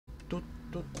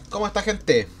¿Cómo está,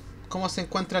 gente? ¿Cómo se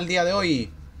encuentra el día de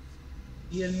hoy?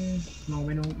 Bien, más o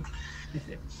menos.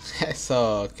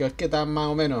 Eso, ¿qué tal más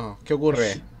o menos? ¿Qué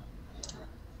ocurre?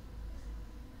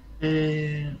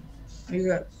 Eh,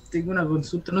 Oiga, tengo una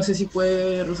consulta. No sé si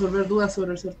puede resolver dudas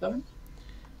sobre el certamen.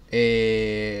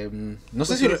 No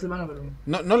sé Puede si... ser la semana, pero.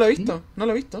 No lo he ¿Mm? visto, no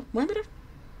lo he visto. ¿Voy a mirar?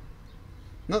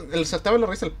 No, el certamen lo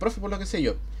revisa el profe, por lo que sé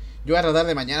yo. Yo voy a tratar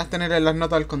de mañana tener en las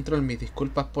notas del control. Mis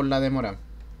disculpas por la demora.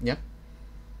 ¿Ya?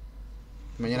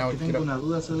 Mañana Porque tengo quiero... una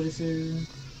duda sobre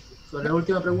la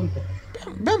última pregunta.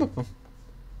 Veamos, pues.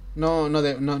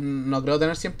 No creo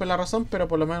tener siempre la razón, pero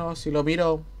por lo menos si lo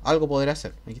miro, algo podré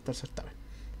hacer. Aquí está el certamen.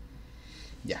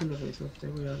 Ya. ¿Quién lo revisó usted?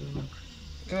 Voy a ver.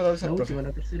 ¿Qué lo revisa La el profe? última,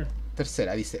 la tercera.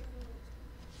 Tercera, dice,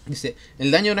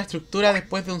 el daño de una estructura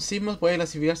después de un sismo puede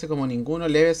clasificarse como ninguno,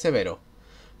 leve, severo.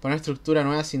 Para una estructura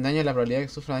nueva sin daño, la probabilidad de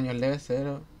que sufra daños leves,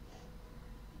 severo...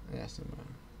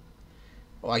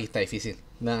 Oh, aquí está difícil.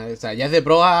 No, o sea, ya es de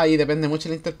prueba y depende mucho de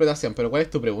la interpretación, pero ¿cuál es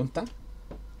tu pregunta?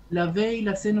 La B y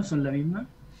la C no son la misma.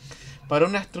 Para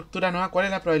una estructura nueva, ¿cuál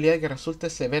es la probabilidad de que resulte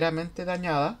severamente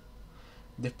dañada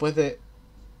después de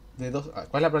dos... ¿Cuál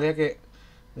es la probabilidad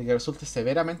de que resulte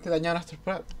severamente dañada una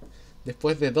estructura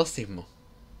después de dos sismos?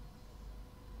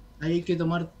 Ahí hay que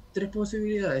tomar tres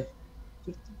posibilidades,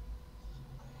 ¿cierto?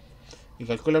 Y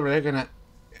calcula la probabilidad de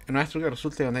que una estructura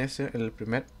resulte dañada en el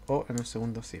primer o en el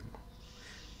segundo sismo.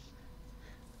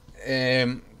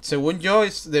 Según yo,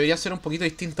 debería ser un poquito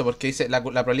distinto porque dice la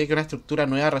probabilidad de que una estructura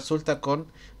nueva resulta con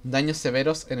daños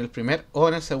severos en el primer o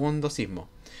en el segundo sismo.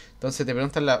 Entonces te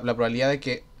preguntan la probabilidad de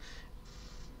que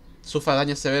sufra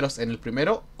daños severos en el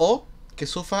primero o que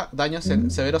sufra daños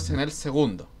severos en el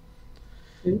segundo.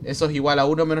 Sí. Eso es igual a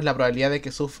 1 menos la probabilidad de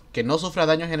que no sufra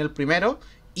daños en el primero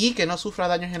y que no sufra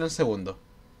daños en el segundo.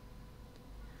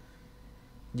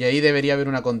 Y ahí debería haber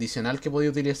una condicional que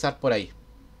podía utilizar por ahí.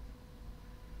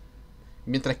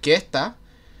 Mientras que esta,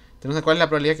 tenemos cuál es la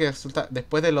probabilidad que resulta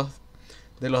después de los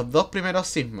dos primeros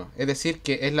sismos. Es decir,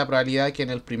 que es la probabilidad que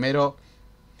en el primero...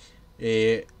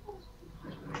 que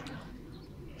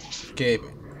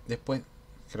después...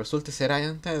 que resulte ser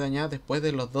dañada después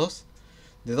de los dos...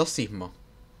 de dos sismos.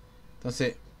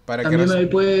 Entonces, para que... También me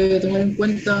puede tomar en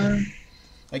cuenta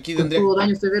aquí que tendría... tuvo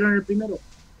daño severo en el primero.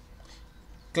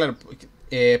 Claro,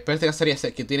 pero este caso sería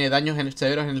que tiene daños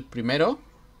severos en el primero.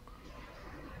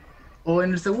 O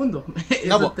en el segundo.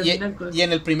 No, Eso es terminar con. y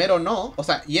en el primero no. O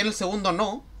sea, y en el segundo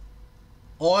no.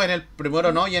 O en el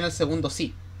primero no y en el segundo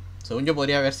sí. Según yo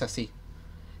podría verse así.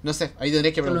 No sé, ahí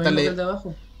tendría que Esto es lo mismo que el preguntarle. de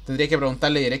abajo. Tendría que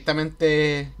preguntarle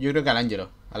directamente. Yo creo que al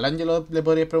Ángelo. Al Ángelo le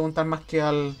podría preguntar más que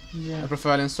al Ya. profe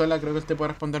Valenzuela. Creo que él te puede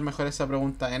responder mejor esa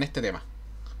pregunta en este tema.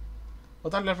 O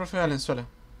darle al profe Valenzuela.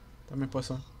 También puede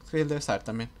ser. Sí, él debe saber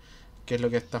también qué es lo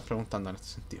que están preguntando en este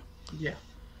sentido. Ya.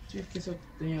 Sí, es que eso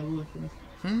tenía dudas con eso.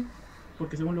 ¿Mm?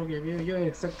 Porque según lo que veo yo es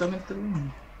exactamente lo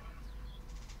mismo.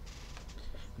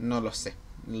 No lo sé.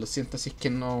 Lo siento si es que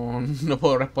no, no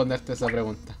puedo responderte esa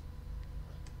pregunta.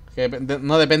 Que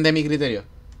no depende de mi criterio.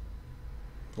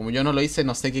 Como yo no lo hice,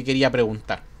 no sé qué quería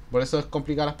preguntar. Por eso es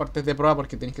complicado las partes de prueba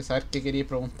porque tenéis que saber qué queréis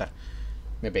preguntar.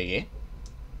 ¿Me pegué?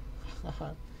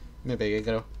 Me pegué,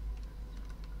 creo.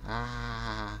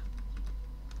 Ah.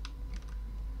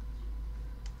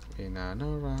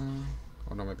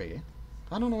 ¿O no me pegué?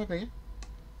 Ah, no, no me pegué.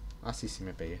 Ah, sí, sí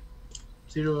me pegué.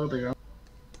 Sí, lo voy a pegar.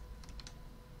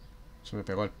 Se me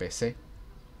pegó el PC.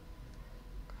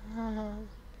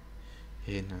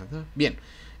 Bien.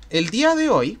 El día de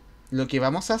hoy, lo que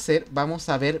vamos a hacer, vamos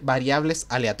a ver variables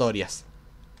aleatorias.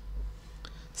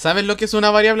 ¿Saben lo que es una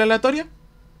variable aleatoria?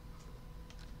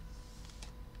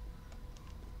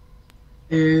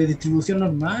 Distribución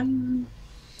normal,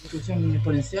 distribución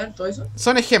exponencial, todo eso.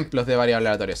 Son ejemplos de variables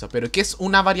aleatorias. Pero ¿qué es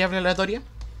una variable aleatoria?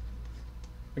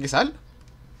 ¿Qué sale?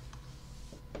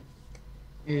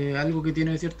 Algo que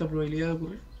tiene cierta probabilidad de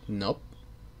ocurrir. No.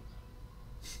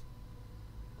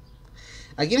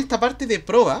 Aquí en esta parte de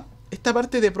prueba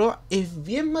es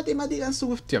bien matemática en su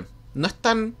cuestión. No es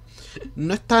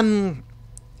tan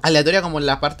aleatoria como en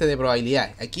la parte de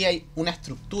probabilidades. Aquí hay una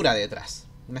estructura detrás.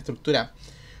 Una estructura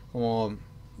como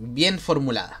bien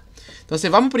formulada. Entonces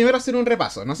vamos primero a hacer un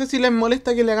repaso. No sé si les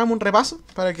molesta que le hagamos un repaso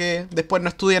para que después no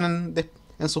estudien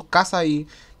en sus casas y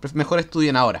mejor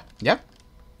estudien ahora. ¿Ya?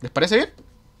 ¿Les parece bien?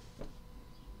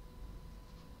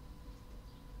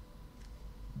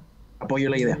 Apoyo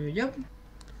la idea. Ya.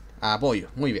 Apoyo,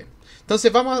 muy bien.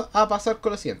 Entonces vamos a pasar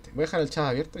con lo siguiente. Voy a dejar el chat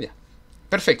abierto ya.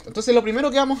 Perfecto. Entonces lo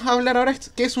primero que vamos a hablar ahora es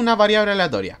qué es una variable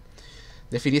aleatoria.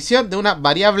 Definición de una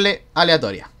variable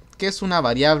aleatoria. ¿Qué es una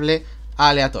variable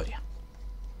aleatoria?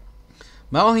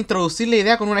 Vamos a introducir la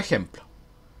idea con un ejemplo.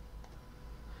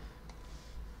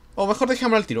 O mejor,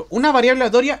 dejémoslo al tiro. Una variable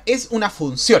aleatoria es una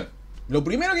función. Lo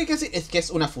primero que hay que decir es que es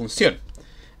una función.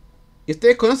 Y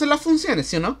ustedes conocen las funciones,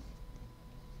 ¿sí o no?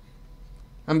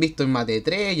 Han visto en Mate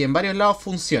 3 y en varios lados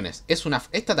funciones.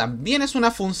 Esta también es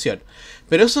una función.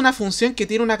 Pero es una función que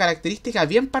tiene una característica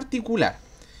bien particular.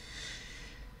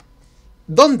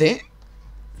 Donde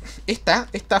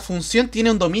esta función tiene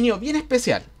un dominio bien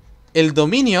especial. El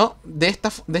dominio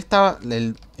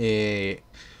de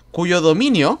cuyo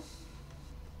dominio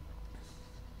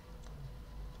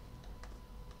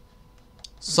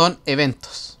son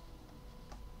eventos.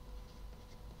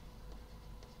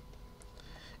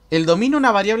 El dominio de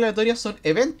una variable aleatoria son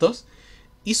eventos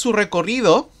y su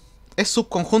recorrido es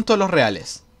subconjunto de los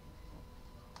reales.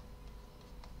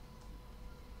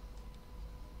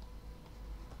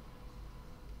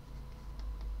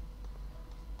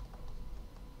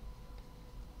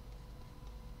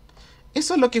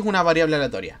 Eso es lo que es una variable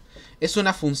aleatoria. Es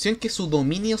una función que su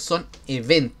dominio son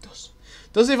eventos.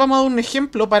 Entonces vamos a dar un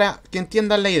ejemplo para que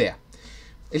entiendan la idea.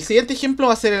 El siguiente ejemplo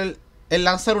va a ser el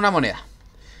lanzar una moneda.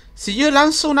 Si yo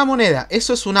lanzo una moneda,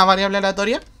 ¿eso es una variable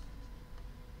aleatoria?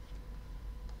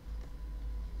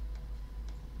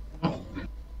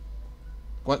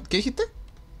 ¿Qué dijiste?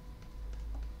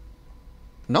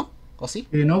 ¿No? ¿O sí?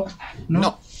 No.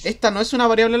 No, esta no es una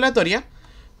variable aleatoria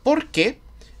porque,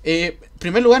 en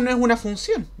primer lugar, no es una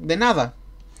función de nada.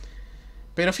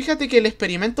 Pero fíjate que el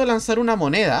experimento de lanzar una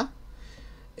moneda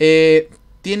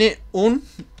tiene un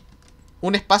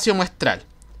espacio muestral.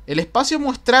 El espacio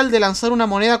muestral de lanzar una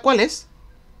moneda, ¿cuál es?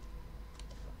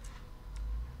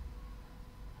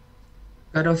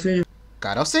 Cara o sello.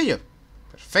 Cara o sello.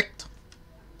 Perfecto.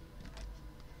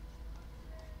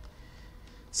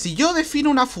 Si yo defino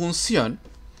una función,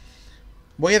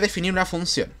 voy a definir una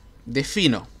función.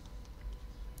 Defino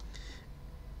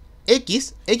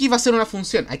X va a ser una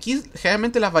función. Aquí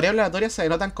generalmente las variables aleatorias se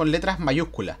denotan con letras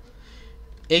mayúsculas.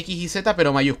 X y Z,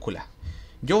 pero mayúsculas.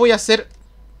 Yo voy a hacer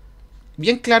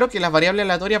bien claro que las variables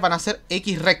aleatorias van a ser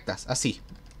X rectas, así.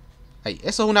 Ahí,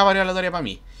 eso es una variable aleatoria para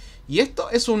mí. Y esto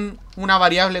es una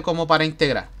variable como para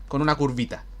integrar, con una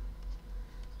curvita.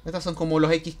 Estas son como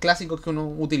los X clásicos que uno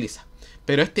utiliza.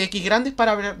 Pero este X grande es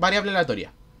para variable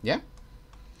aleatoria, ¿ya?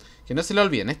 Que no se lo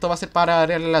olviden, esto va a ser para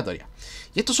variable aleatoria.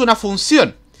 Y esto es una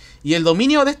función. Y el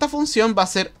dominio de esta función va a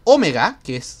ser omega,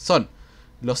 que son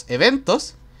los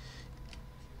eventos.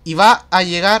 Y va a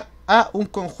llegar a un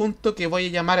conjunto que voy a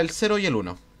llamar el 0 y el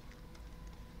 1.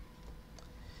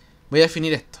 Voy a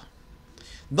definir esto.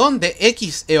 Donde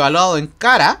X evaluado en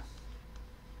cara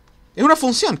es una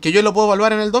función que yo lo puedo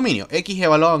evaluar en el dominio. X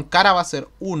evaluado en cara va a ser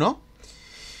 1.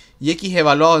 Y X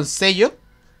evaluado en sello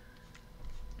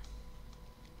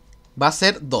va a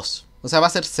ser 2. O sea, va a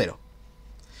ser 0.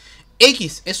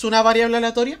 ¿X es una variable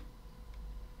aleatoria?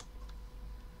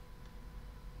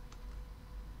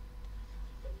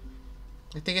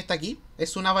 Este que está aquí,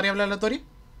 ¿es una variable aleatoria?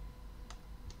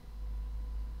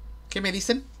 ¿Qué me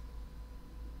dicen?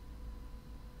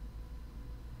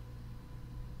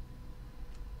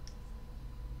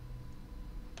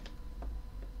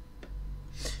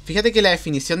 Fíjate que la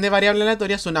definición de variable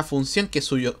aleatoria es una función que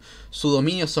su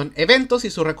dominio son eventos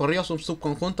y su recorrido es un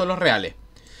subconjunto de los reales.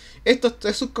 ¿Esto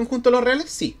es subconjunto de los reales?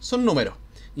 Sí, son números.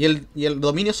 Y el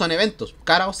dominio son eventos,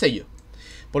 cara o sello.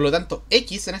 Por lo tanto,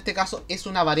 X en este caso es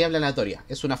una variable aleatoria.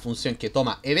 Es una función que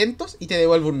toma eventos y te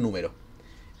devuelve un número.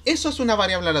 Eso es una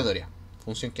variable aleatoria.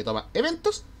 Función que toma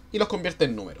eventos y los convierte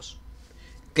en números.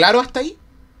 ¿Claro hasta ahí?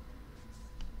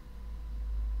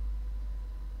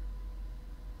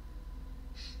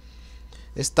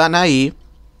 Están ahí.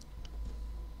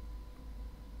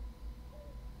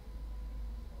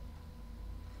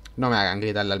 No me hagan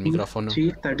gritarle al micrófono. Sí,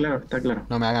 está claro, está claro.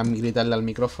 No me hagan gritarle al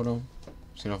micrófono.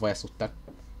 Si nos voy a asustar.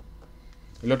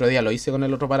 El otro día lo hice con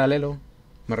el otro paralelo.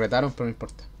 Me retaron, pero no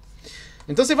importa.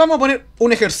 Entonces vamos a poner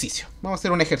un ejercicio. Vamos a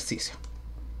hacer un ejercicio.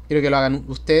 Quiero que lo hagan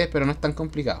ustedes, pero no es tan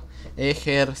complicado.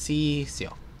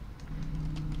 Ejercicio.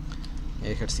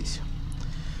 Ejercicio.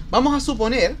 Vamos a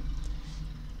suponer...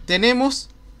 Tenemos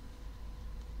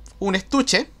un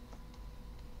estuche.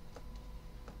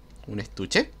 Un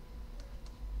estuche.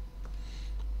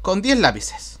 Con 10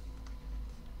 lápices.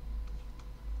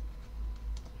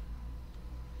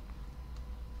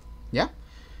 ¿Ya?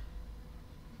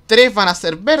 3 van a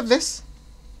ser verdes.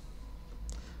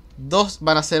 2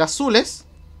 van a ser azules.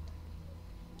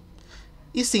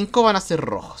 Y 5 van a ser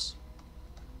rojos.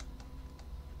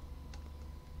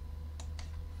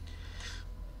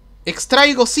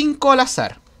 Extraigo 5 al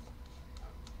azar.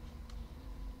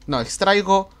 No,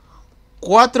 extraigo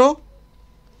 4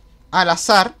 al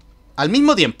azar al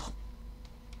mismo tiempo.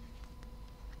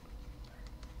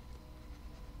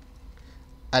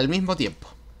 al mismo tiempo.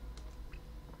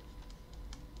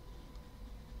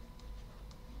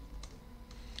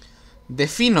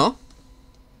 Defino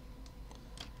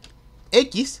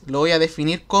X, lo voy a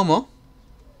definir como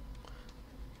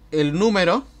el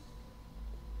número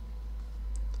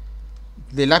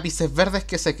de lápices verdes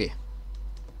que saqué.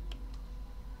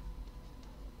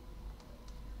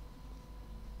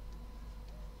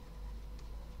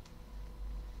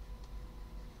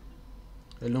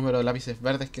 El número de lápices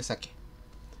verdes que saqué.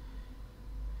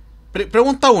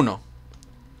 Pregunta 1.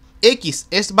 ¿X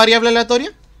es variable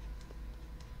aleatoria?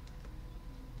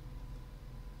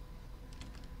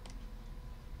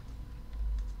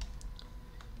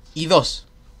 Y 2.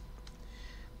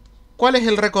 ¿Cuál es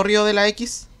el recorrido de la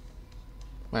X?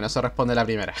 Bueno, eso responde la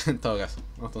primera, en todo caso,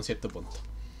 hasta un cierto punto.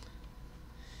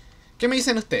 ¿Qué me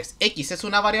dicen ustedes? ¿X es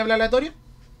una variable aleatoria?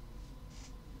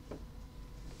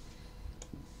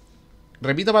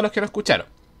 Repito para los que no escucharon.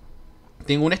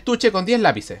 Tengo un estuche con 10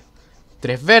 lápices.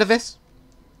 3 verdes,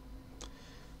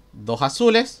 2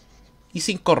 azules y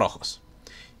 5 rojos.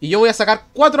 Y yo voy a sacar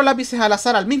 4 lápices al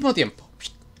azar al mismo tiempo.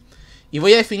 Y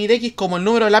voy a definir X como el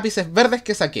número de lápices verdes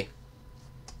que saqué.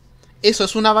 ¿Eso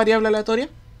es una variable aleatoria?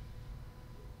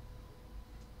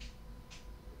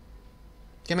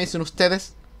 ¿Qué me dicen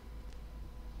ustedes?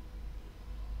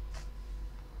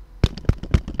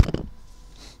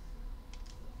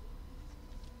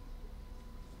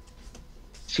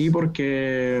 Sí,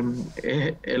 porque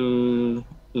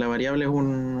la variable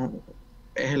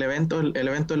es el evento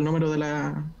del número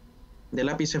de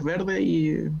lápices verdes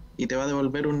y te va a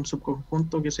devolver un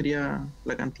subconjunto que sería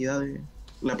la cantidad de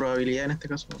la probabilidad en este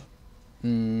caso.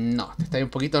 No, te estoy un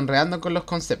poquito enredando con los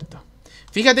conceptos.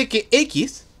 Fíjate que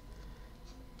X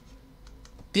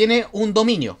tiene un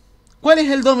dominio. ¿Cuál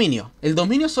es el dominio? El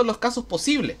dominio son los casos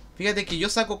posibles. Fíjate que yo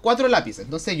saco 4 lápices,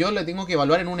 entonces yo le tengo que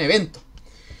evaluar en un evento.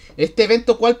 ¿Este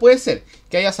evento cuál puede ser?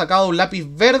 Que haya sacado un lápiz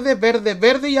verde, verde,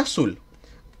 verde y azul.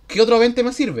 ¿Qué otro evento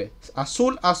me sirve?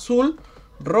 Azul, azul,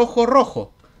 rojo,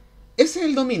 rojo. Ese es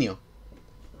el dominio.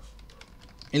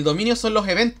 El dominio son los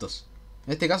eventos.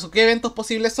 En este caso, ¿qué eventos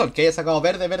posibles son? Que haya sacado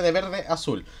verde, verde, verde,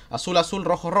 azul. Azul, azul,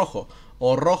 rojo, rojo.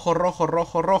 O rojo, rojo,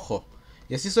 rojo, rojo.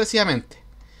 Y así sucesivamente.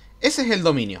 Ese es el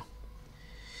dominio.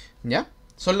 ¿Ya?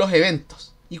 Son los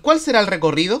eventos. ¿Y cuál será el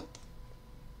recorrido?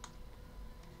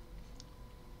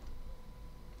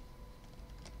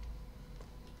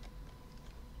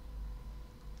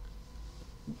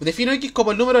 Defino X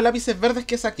como el número de lápices verdes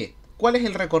que saqué. ¿Cuál es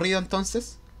el recorrido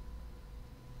entonces?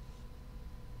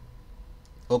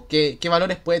 ¿O qué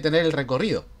valores puede tener el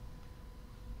recorrido?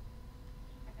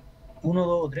 1,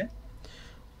 2 o 3.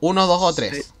 1, 2 o Ce-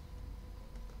 3.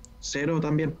 Cero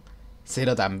también.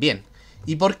 0 también.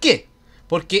 ¿Y por qué?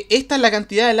 Porque esta es la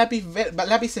cantidad de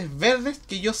lápices verdes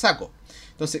que yo saco.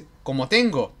 Entonces, como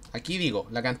tengo, aquí digo,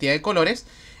 la cantidad de colores,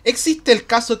 ¿existe el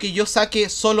caso que yo saque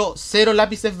solo 0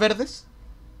 lápices verdes?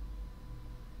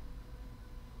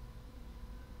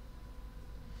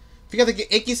 Fíjate que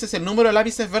X es el número de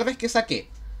lápices verdes que saqué.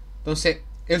 Entonces,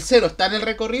 ¿el 0 está en el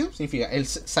recorrido? Significa,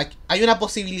 ¿hay una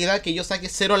posibilidad que yo saque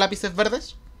 0 lápices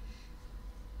verdes?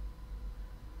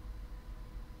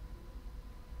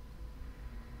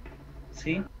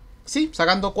 Sí, Sí,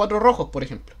 sacando 4 rojos, por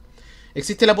ejemplo.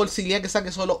 ¿Existe la posibilidad que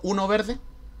saque solo 1 verde?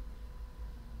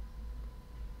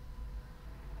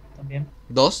 también.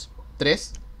 2,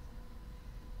 3,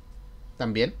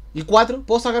 también. ¿Y 4?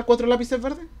 ¿Puedo sacar 4 lápices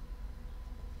verdes?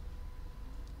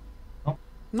 No.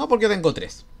 No, porque tengo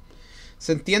 3.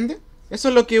 ¿Se entiende? Eso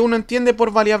es lo que uno entiende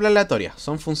por variable aleatoria.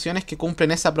 Son funciones que cumplen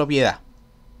esa propiedad.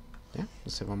 ¿Ya?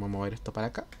 Entonces vamos a mover esto para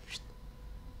acá.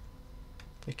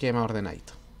 Es que más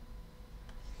ordenadito.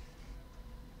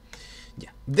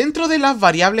 Ya. Dentro de las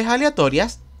variables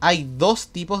aleatorias hay dos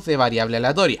tipos de variable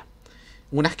aleatoria.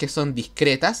 Unas que son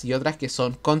discretas y otras que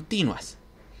son continuas.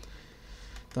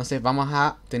 Entonces vamos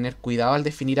a tener cuidado al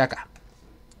definir acá.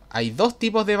 Hay dos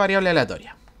tipos de variable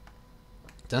aleatoria.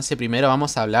 Entonces primero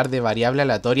vamos a hablar de variable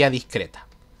aleatoria discreta.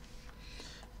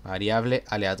 Variable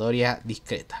aleatoria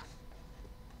discreta.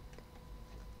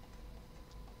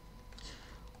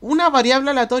 Una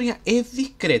variable aleatoria es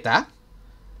discreta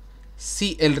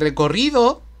si el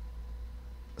recorrido,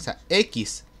 o sea,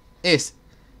 X es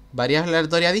variable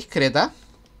aleatoria discreta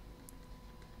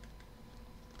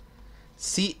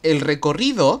si el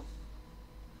recorrido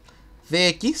de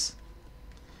X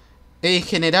en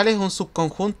general es un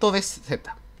subconjunto de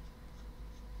Z.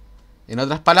 En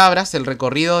otras palabras, el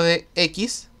recorrido de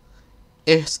X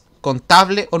es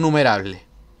contable o numerable.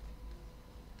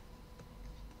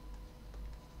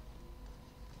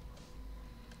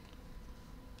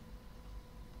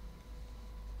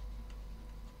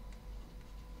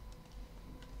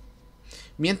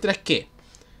 Mientras que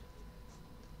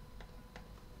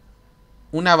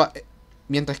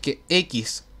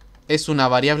X es una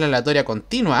variable aleatoria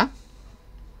continua,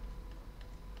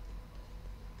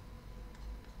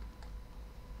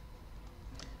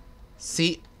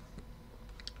 si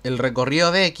el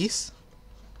recorrido de X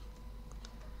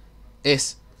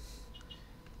es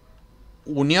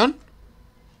unión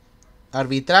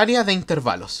arbitraria de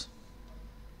intervalos.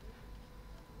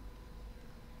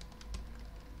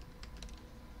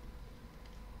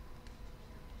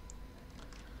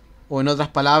 O en otras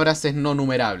palabras, es no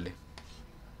numerable.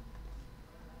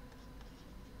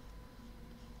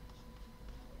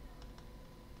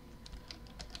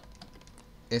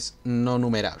 Es no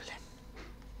numerable.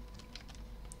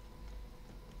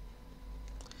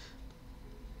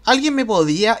 ¿Alguien me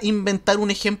podría inventar un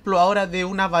ejemplo ahora de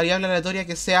una variable aleatoria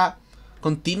que sea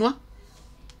continua?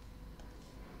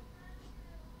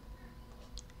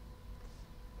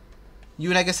 Y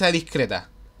una que sea discreta.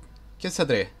 ¿Quién se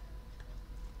atreve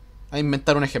a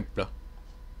inventar un ejemplo?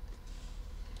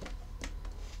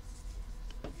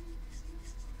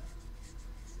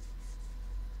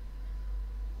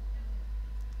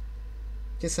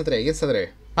 ¿Quién se atreve? ¿Quién se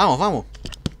atreve? Vamos, vamos.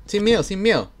 Sin miedo, sin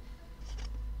miedo.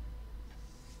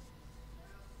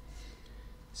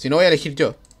 Si no, voy a elegir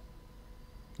yo.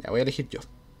 Ya, voy a elegir yo.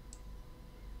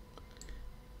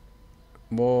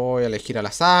 Voy a elegir al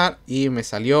azar. Y me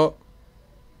salió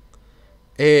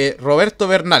Roberto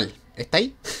Bernal. ¿Está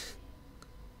ahí?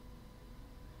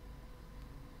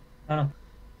 Ah,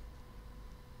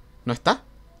 ¿No está?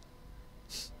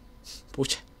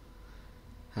 Pucha.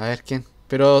 A ver quién.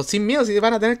 Pero sin miedo, si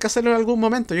van a tener que hacerlo en algún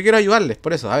momento. Yo quiero ayudarles,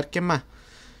 por eso. A ver quién más.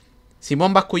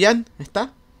 Simón Bascullán,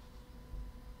 ¿está?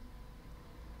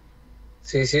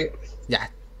 sí, sí.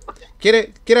 Ya.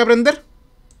 ¿Quiere aprender?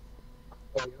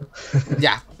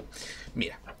 Ya.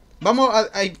 Mira.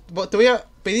 Te voy a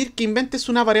pedir que inventes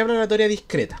una variable aleatoria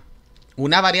discreta.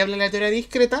 Una variable aleatoria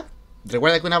discreta.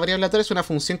 Recuerda que una variable aleatoria es una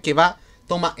función que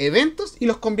toma eventos y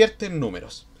los convierte en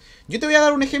números. Yo te voy a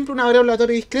dar un ejemplo, una variable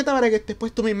aleatoria discreta, para que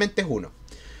después tú me inventes uno.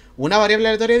 Una variable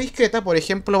aleatoria discreta, por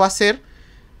ejemplo, va a ser...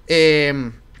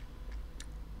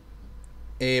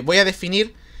 voy a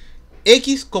definir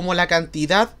X como la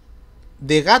cantidad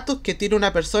de gatos que tiene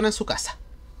una persona en su casa.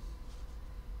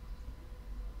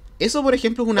 Eso, por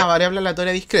ejemplo, es una variable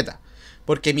aleatoria discreta.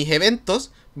 Porque mis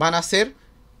eventos van a ser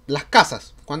las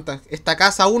casas. ¿Cuántas? Esta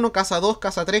casa 1, casa 2,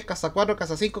 casa 3, casa 4,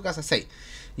 casa 5, casa 6.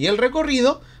 Y el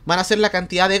recorrido van a ser la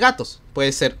cantidad de gatos.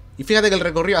 Puede ser. Y fíjate que el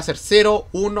recorrido va a ser 0,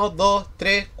 1, 2,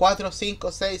 3, 4,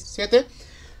 5, 6, 7.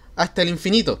 Hasta el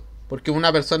infinito. Porque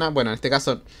una persona, bueno, en este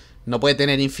caso no puede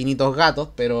tener infinitos gatos,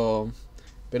 pero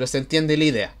se entiende la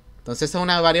idea. Entonces esa es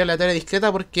una variable aleatoria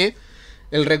discreta porque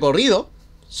el recorrido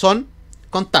son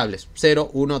contables.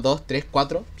 0, 1, 2, 3,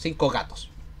 4, 5 gatos.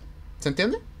 ¿Se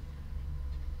entiende?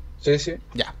 Sí, sí.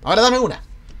 Ya, ahora dame una.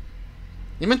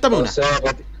 Invéntame una. O sea,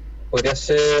 podría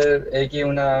ser X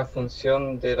una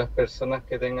función de las personas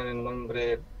que tengan el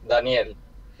nombre Daniel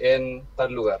en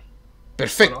tal lugar.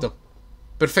 Perfecto. ¿No?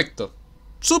 Perfecto.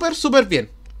 Súper bien.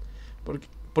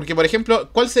 Porque, por ejemplo,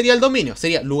 ¿cuál sería el dominio?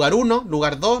 Sería lugar 1,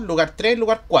 lugar 2, lugar 3,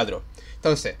 lugar 4.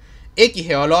 Entonces, X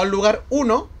evaluado al lugar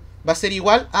 1 va a ser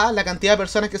igual a la cantidad de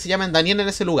personas que se llaman Daniel en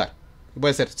ese lugar.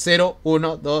 Puede ser 0,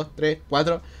 1, 2, 3,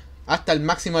 4, hasta el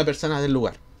máximo de personas del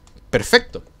lugar.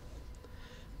 Perfecto.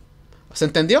 ¿Se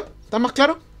entendió? ¿Está más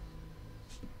claro?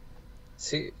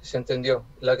 Sí, se entendió.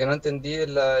 La que no entendí es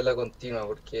la continua,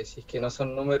 porque si es que no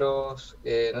son números,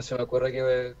 no se me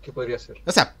ocurre qué podría ser.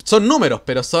 O sea, son números,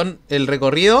 pero son el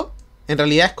recorrido, en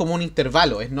realidad es como un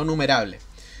intervalo, es no numerable.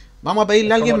 Vamos a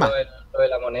pedirle a alguien ¿Como más. lo de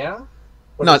la moneda?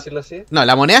 Por No, decirlo así. no,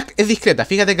 la moneda es discreta.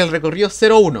 Fíjate que el recorrido es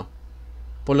 0, 1.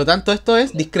 Por lo tanto, esto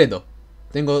es discreto.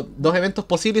 Tengo dos eventos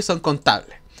posibles y son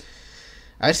contables.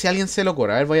 A ver si a alguien se le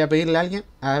ocurre. A ver, voy a pedirle a alguien.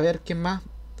 A ver, ¿quién más?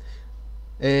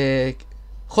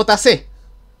 JC.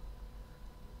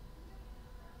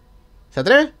 ¿Se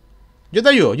atreve? Yo te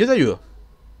ayudo.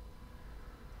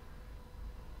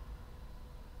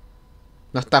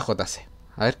 No está JC.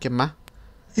 A ver, ¿quién más?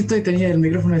 Sí, tenía el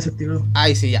micrófono desactivado.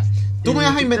 Ahí sí, ya. Tú me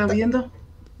vas a ¿Qué inventar estaba pidiendo?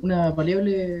 Una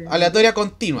variable... aleatoria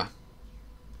continua.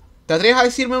 ¿Te atreves a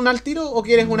decirme un al tiro o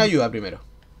quieres una ayuda primero?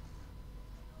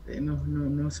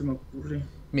 No se me ocurre.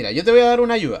 Mira, yo te voy a dar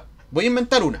una ayuda. Voy a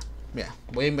inventar una. Mira,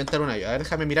 voy a inventar una ayuda. A ver,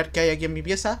 déjame mirar qué hay aquí en mi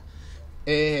pieza.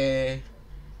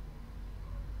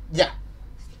 Ya.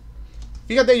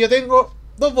 Fíjate, yo tengo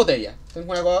dos botellas.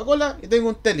 Tengo una Coca-Cola y tengo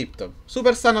un té Lipton.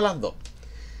 Súper sanas las dos.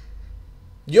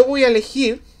 Yo voy a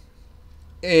elegir...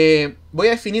 voy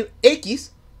a definir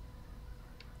X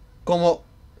como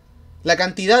la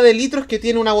cantidad de litros que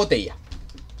tiene una botella.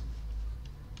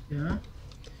 ¿Ya?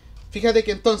 Fíjate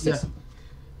que entonces, Ya.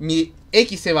 mi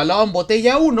X evaluado en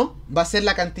botella 1 va a ser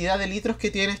la cantidad de litros que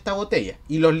tiene esta botella.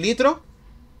 Y los litros,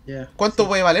 Ya. ¿cuánto Sí.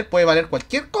 puede valer? Puede valer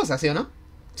cualquier cosa, ¿sí o no?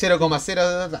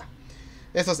 0,0.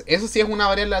 Eso sí es una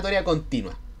variable aleatoria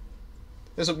continua.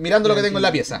 Eso, mirando lo Ya, que tengo en la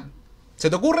entiendo. pieza. ¿Se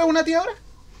te ocurre una, tía, ahora?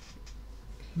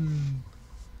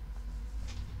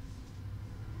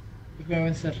 Déjame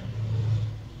pensar.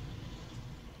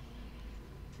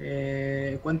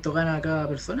 ¿Cuánto gana cada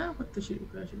persona? ¿Cuánto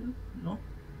cada chileno? No.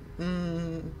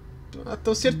 Hasta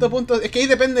un cierto punto. Es que ahí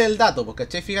depende del dato, pues,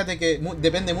 ¿cachai? Fíjate que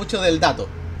depende mucho del dato.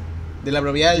 De la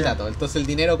propiedad del Ya. dato. Entonces el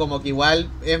dinero como que igual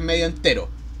es medio entero.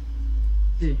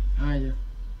 Sí, ya.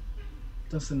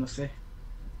 Entonces no sé.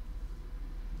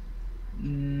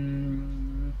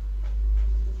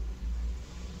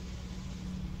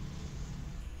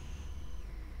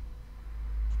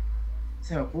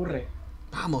 Se me ocurre.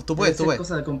 Vamos, tú Debe puedes, tú ser puedes.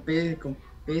 cosa con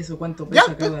peso, cuánto Ya,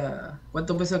 pesa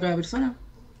cuánto pesa cada persona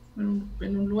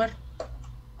en un lugar.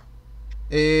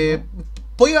 Eh,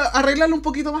 Voy a arreglarlo un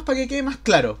poquito más para que quede más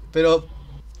claro. Pero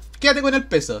quédate con el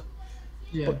peso.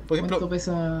 Ya. Por ejemplo- ¿Cuánto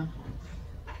pesa?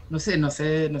 No sé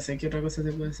qué otra cosa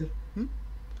te puede ser. ¿Mm?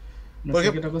 No Por sé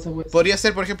ejemplo, qué otra cosa puede ser. Podría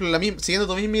ser, por ejemplo, siguiendo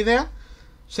tu misma idea,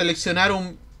 seleccionar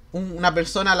una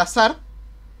persona al azar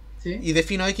 ¿Sí? y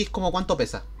defino X como cuánto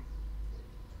pesa.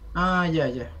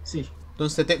 Ya, sí.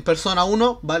 Entonces, persona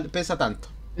 1 pesa tanto.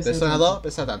 Pesa Persona tanto. 2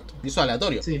 pesa tanto. Y eso es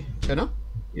aleatorio. Sí, ¿Sí o no?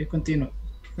 y es continuo.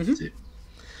 Ujú. Sí.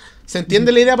 ¿Se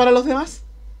entiende la idea para los demás?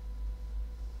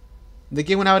 ¿De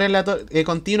que es una variable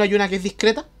continua y una que es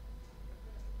discreta?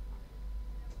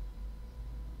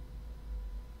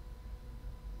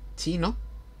 Sí, ¿no?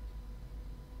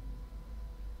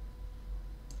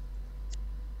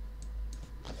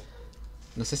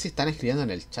 No sé si están escribiendo en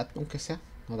el chat, aunque sea.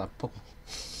 No, tampoco.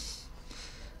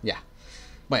 Ya.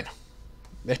 Bueno.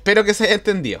 Espero que se haya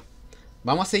entendido.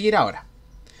 Vamos a seguir ahora.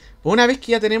 Una vez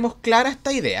que ya tenemos clara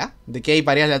esta idea de que hay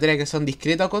variables aleatorias que son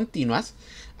discretas o continuas,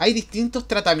 hay distintos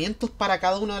tratamientos para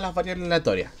cada una de las variables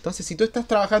aleatorias. Entonces, si tú estás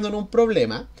trabajando en un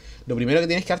problema, lo primero que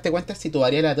tienes que darte cuenta es si tu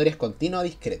variable aleatoria es continua o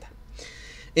discreta.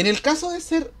 En el caso de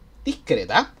ser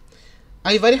discreta,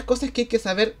 hay varias cosas que hay que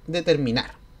saber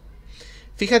determinar.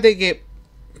 Fíjate que,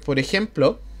 por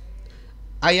ejemplo,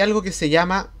 hay algo que se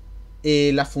llama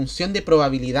la función de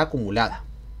probabilidad acumulada.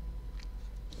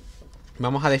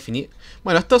 Vamos a definir.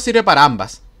 Bueno, esto sirve para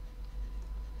ambas.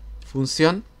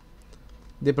 Función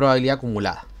de probabilidad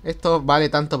acumulada. Esto vale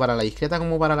tanto para la discreta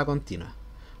como para la continua.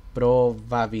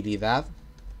 Probabilidad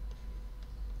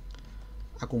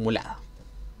acumulada.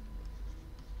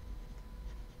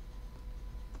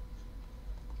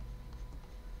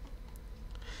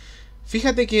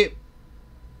 Fíjate que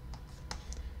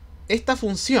esta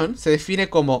función se define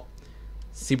como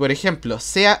si, por ejemplo,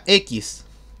 sea X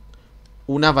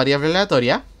una variable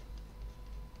aleatoria,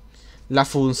 la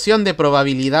función de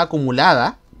probabilidad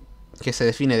acumulada, que se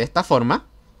define de esta forma,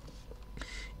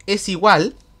 es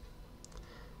igual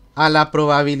a la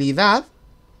probabilidad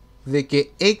de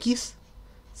que X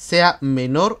sea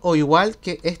menor o igual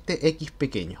que este X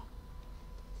pequeño.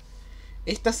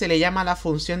 Esta se le llama la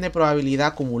función de probabilidad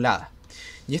acumulada.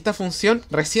 Y esta función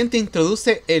recién te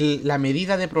introduce la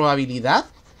medida de probabilidad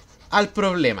al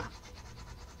problema.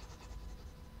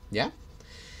 ¿Ya?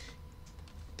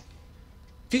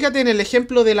 Fíjate en el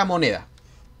ejemplo de la moneda.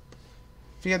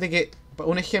 Fíjate que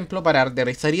un ejemplo para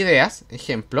aterrizar ideas.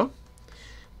 Ejemplo.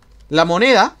 La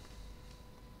moneda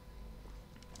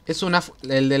es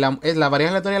la variable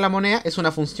aleatoria de la moneda. Es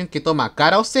una función que toma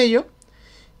cara o sello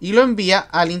y lo envía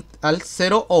al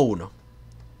 0 o 1.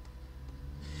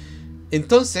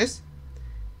 Entonces,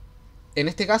 en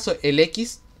este caso, el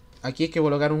X, aquí hay que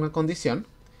colocar una condición.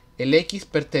 El X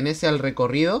pertenece al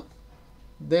recorrido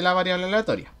de la variable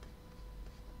aleatoria.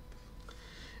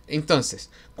 Entonces,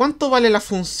 ¿cuánto vale la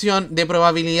función de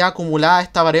probabilidad acumulada a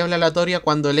esta variable aleatoria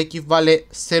cuando el X vale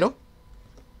 0?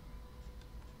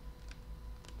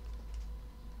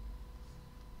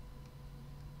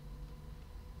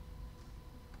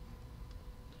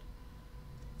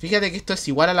 Fíjate que esto es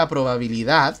igual a la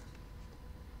probabilidad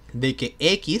de que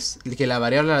X, que la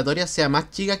variable aleatoria, sea más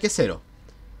chica que 0.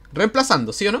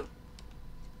 Reemplazando, ¿sí o no?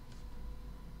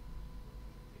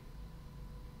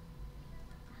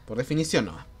 Por definición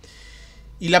no.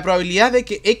 Y la probabilidad de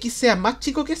que X sea más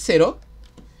chico que 0,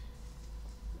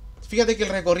 fíjate que el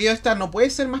recorrido de esta no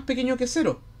puede ser más pequeño que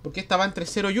 0, porque esta va entre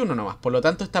 0 y 1 nomás. Por lo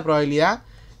tanto, esta probabilidad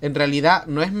en realidad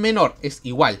no es menor, es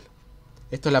igual.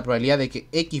 Esto es la probabilidad de que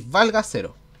X valga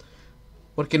 0.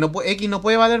 Porque X no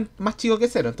puede valer más chico que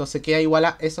 0, entonces queda igual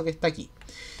a eso que está aquí.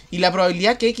 Y la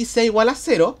probabilidad que X sea igual a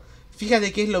 0,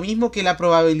 fíjate que es lo mismo que la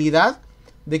probabilidad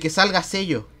de que salga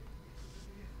sello.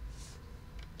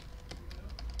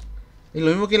 Es lo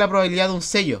mismo que la probabilidad de un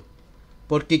sello.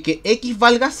 Porque que X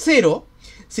valga 0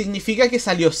 significa que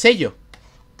salió sello.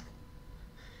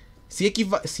 Si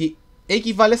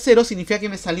X vale 0 significa que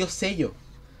me salió sello.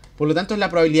 Por lo tanto es la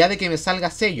probabilidad de que me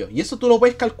salga sello. Y eso tú lo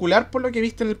puedes calcular por lo que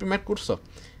viste en el primer curso.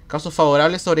 Casos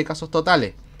favorables sobre casos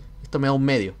totales. Esto me da un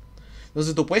medio.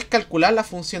 Entonces tú puedes calcular la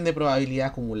función de probabilidad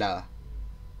acumulada.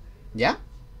 ¿Ya?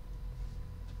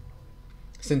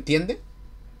 ¿Se entiende?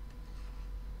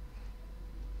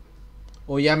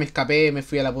 O ya me escapé, me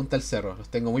fui a la punta del cerro. Los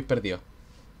tengo muy perdidos.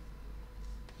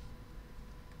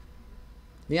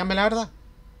 Díganme la verdad.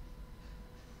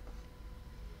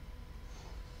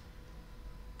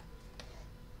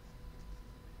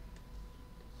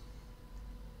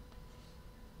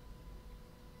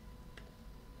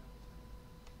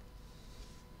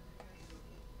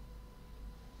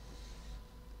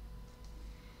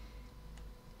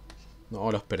 No,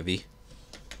 los perdí.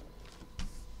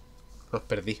 Los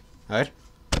perdí. A ver.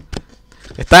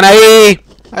 ¡Están ahí!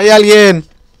 ¡Hay alguien!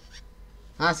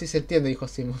 Ah, sí se entiende, dijo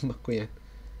Simón Mascuñán.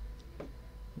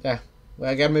 Ya, voy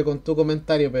a quedarme con tu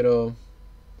comentario, pero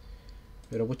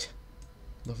pucha.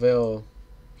 Los veo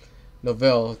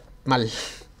mal.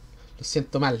 Los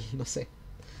siento mal, no sé.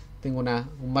 Tengo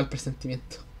un mal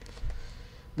presentimiento.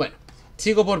 Bueno,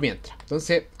 sigo por mientras.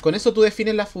 Entonces, con eso tú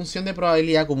defines la función de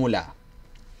probabilidad acumulada.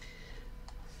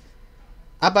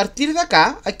 A partir de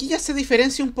acá, aquí ya se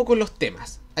diferencia un poco los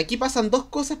temas. Aquí pasan dos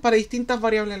cosas para distintas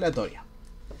variables aleatorias.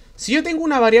 Si yo tengo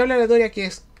una variable aleatoria que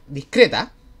es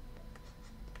discreta,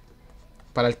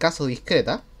 para el caso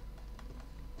discreto,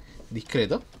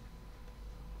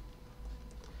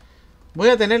 voy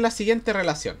a tener la siguiente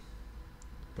relación.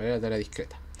 Variable aleatoria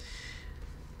discreta.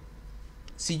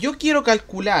 Si yo quiero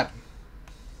calcular,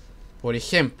 por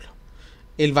ejemplo,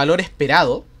 el valor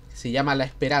esperado, que se llama la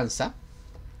esperanza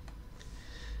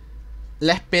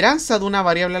de una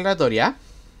variable aleatoria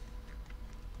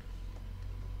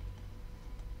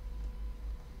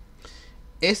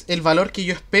es el valor que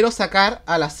yo espero sacar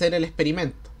al hacer el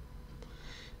experimento.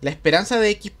 La esperanza de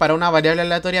X para una variable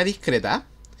aleatoria discreta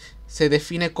se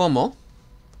define como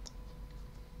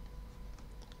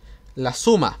la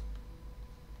suma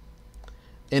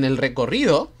en el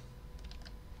recorrido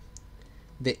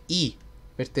de Y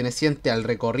perteneciente al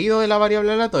recorrido de la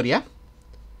variable aleatoria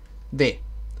de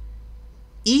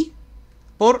Y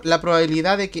por la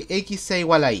probabilidad de que X sea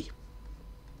igual a Y.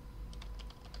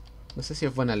 No sé si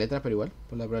es buena letra, pero igual.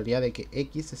 Por la probabilidad de que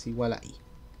X es igual a Y.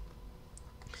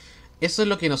 Eso es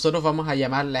lo que nosotros vamos a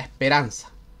llamar la esperanza.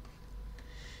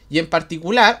 Y en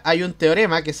particular hay un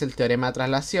teorema, que es el teorema de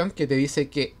traslación, que te dice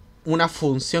que una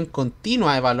función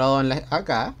continua evaluada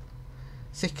acá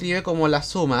se escribe como la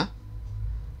suma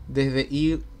desde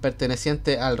Y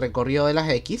perteneciente al recorrido de las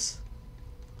X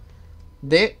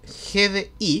de G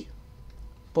de Y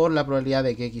por la probabilidad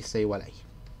de que X sea igual a Y.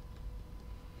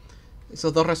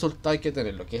 Esos dos resultados hay que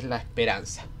tenerlo, que es la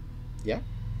esperanza. ¿Ya?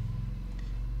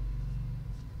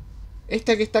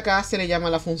 Esta que está acá se le llama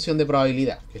la función de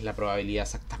probabilidad, que es la probabilidad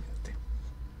exactamente.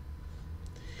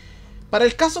 Para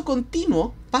el caso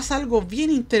continuo pasa algo bien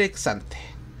interesante.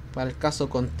 Para el caso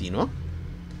continuo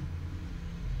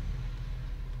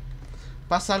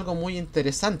pasa algo muy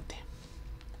interesante.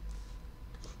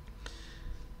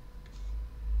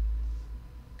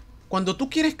 Cuando tú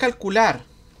quieres calcular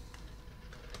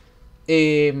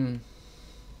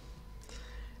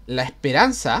la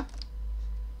esperanza,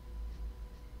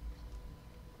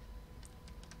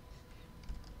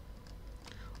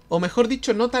 o mejor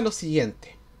dicho, nota lo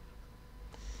siguiente.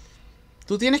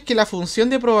 Tú tienes que la función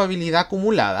de probabilidad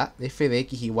acumulada, f de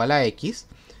x igual a x,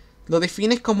 lo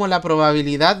defines como la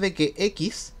probabilidad de que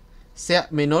x sea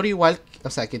menor o igual, o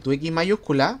sea, que tu x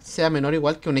mayúscula sea menor o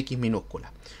igual que un x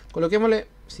minúscula. Coloquémosle,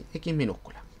 sí, x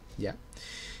minúscula, ¿ya?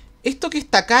 Esto que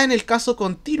está acá en el caso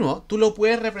continuo, tú lo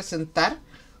puedes representar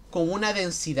como una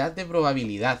densidad de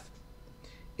probabilidad.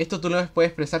 Esto tú lo puedes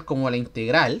expresar como la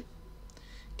integral,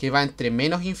 que va entre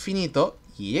menos infinito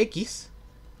y x,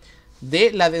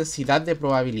 de la densidad de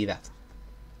probabilidad,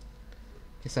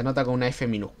 que se anota con una f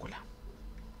minúscula.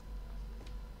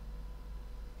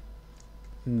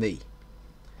 De y.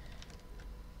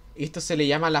 Esto se le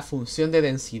llama la función de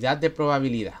densidad de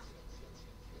probabilidad.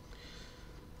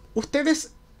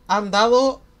 ¿Ustedes han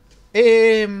dado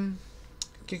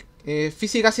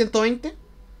física 120?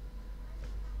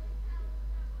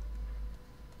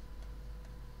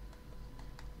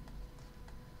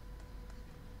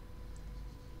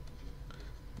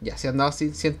 Ya, se han dado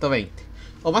 120.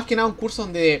 O más que nada un curso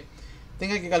donde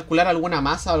tengan que calcular alguna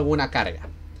masa o alguna carga.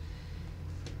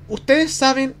 ¿Ustedes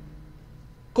saben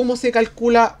cómo se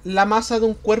calcula la masa de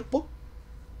un cuerpo?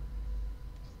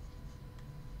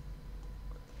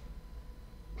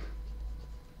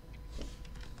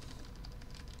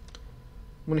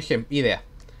 un ejemplo, idea.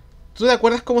 ¿Tú te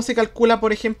acuerdas cómo se calcula,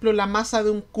 por ejemplo, la masa de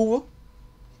un cubo?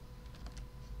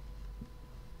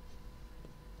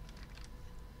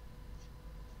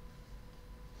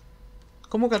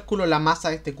 ¿Cómo calculo la masa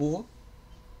de este cubo?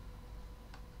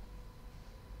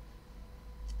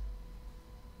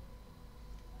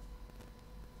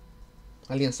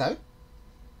 ¿Alguien sabe?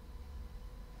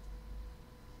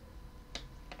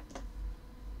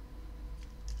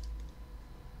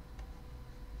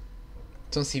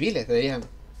 Son civiles, deberían.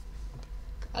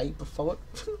 Ahí, por favor.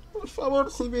 Por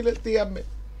favor, civiles, díganme.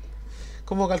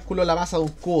 ¿Cómo calculo la masa de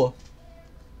un cubo?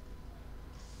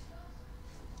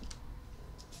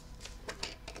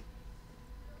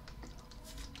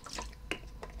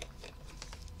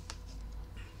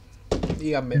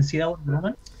 Díganme. Densidad por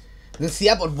volumen.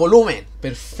 Densidad por volumen.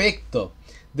 Perfecto.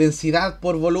 Densidad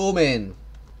por volumen.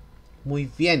 Muy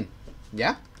bien.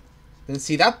 ¿Ya?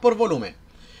 Densidad por volumen.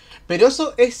 Pero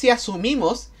eso es si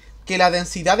asumimos que la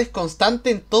densidad es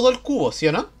constante en todo el cubo, ¿sí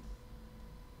o no?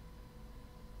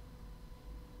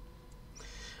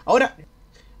 Ahora,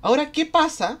 ¿qué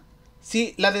pasa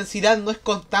si la densidad no es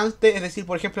constante? Es decir,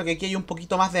 por ejemplo, que aquí hay un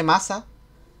poquito más de masa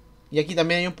y aquí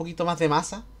también hay un poquito más de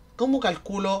masa. ¿Cómo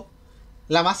calculo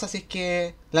la masa si es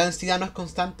que la densidad no es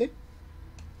constante?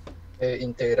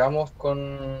 Integramos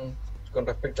con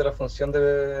respecto a la función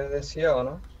de densidad, ¿o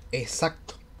no?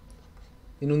 Exacto.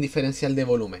 En un diferencial de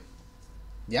volumen.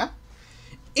 ¿Ya?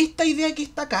 Esta idea que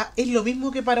está acá es lo mismo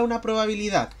que para una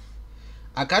probabilidad.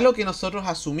 Acá lo que nosotros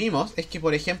asumimos es que,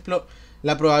 por ejemplo,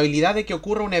 la probabilidad de que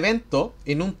ocurra un evento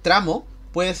en un tramo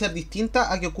puede ser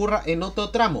distinta a que ocurra en otro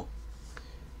tramo.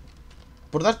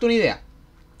 Por darte una idea,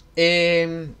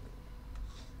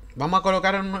 vamos a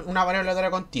colocar una variable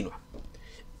aleatoria continua.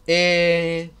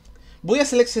 Voy a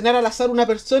seleccionar al azar una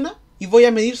persona y voy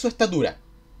a medir su estatura.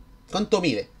 ¿Cuánto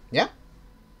mide? ¿Ya?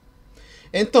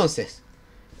 Entonces,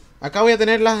 acá voy a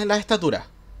tener las estaturas.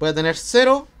 Voy a tener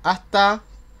 0 hasta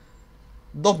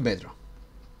 2 metros.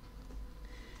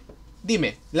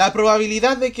 Dime, la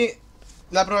probabilidad de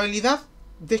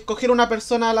escoger una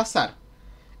persona al azar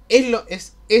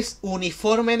 ¿es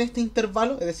uniforme en este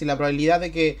intervalo? Es decir, la probabilidad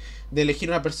de elegir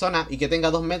una persona y que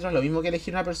tenga 2 metros es lo mismo que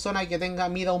elegir una persona y que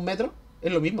mida 1 metro.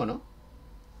 Es lo mismo, ¿no?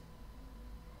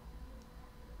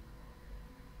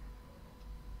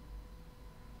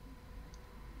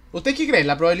 ¿Ustedes qué creen?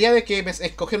 ¿La probabilidad de que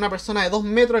escoger una persona de 2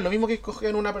 metros es lo mismo que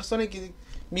escoger una persona que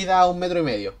mida 1,5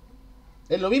 metros?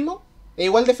 ¿Es lo mismo? ¿Es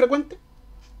igual de frecuente?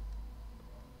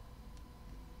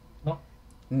 No.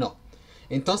 No.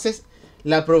 Entonces,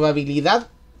 la probabilidad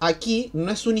aquí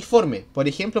no es uniforme. Por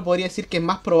ejemplo, podría decir que es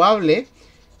más probable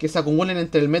que se acumulen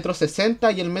entre el 1,60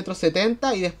 m y el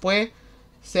 1,70 m y después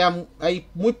hay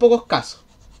muy pocos casos.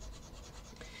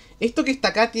 Esto que está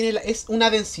acá es una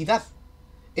densidad.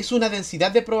 Es una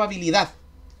densidad de probabilidad.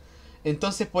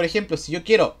 Entonces, por ejemplo, si yo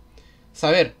quiero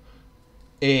saber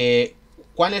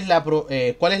cuál es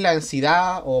la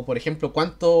densidad, o por ejemplo,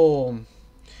 ¿cuál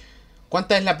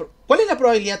es la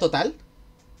probabilidad total?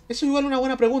 Eso es igual una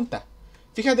buena pregunta.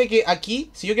 Fíjate que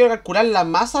aquí, si yo quiero calcular la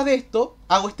masa de esto,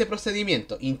 hago este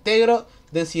procedimiento. Integro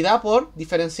densidad por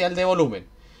diferencial de volumen.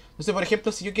 Entonces, por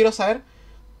ejemplo, si yo quiero saber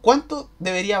cuánto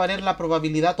debería valer la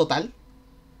probabilidad total.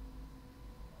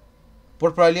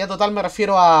 Por probabilidad total me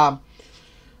refiero a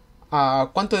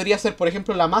cuánto debería ser, por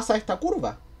ejemplo, la masa de esta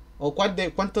curva. O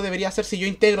cuánto debería ser si yo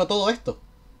integro todo esto.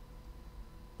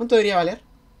 ¿Cuánto debería valer?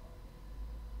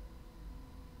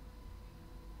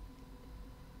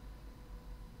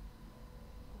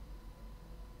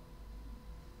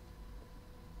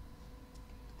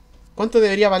 ¿Cuánto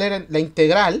debería valer la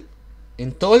integral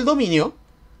en todo el dominio?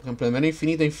 Por ejemplo, de menos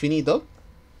infinito a infinito.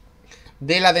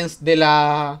 De la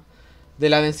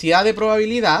densidad de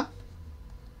probabilidad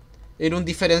en un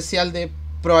diferencial de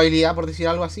probabilidad, por decir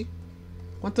algo así.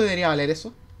 ¿Cuánto debería valer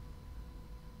eso?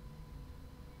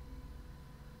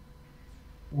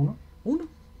 1. 1.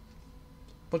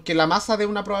 Porque la masa de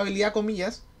una probabilidad,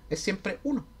 comillas, es siempre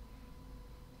 1.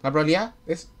 La probabilidad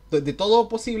de todo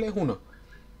posible es 1.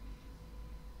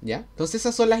 ¿Ya? Entonces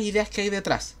esas son las ideas que hay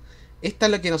detrás. Esta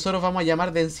es lo que nosotros vamos a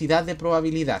llamar densidad de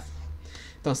probabilidad.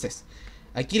 Entonces,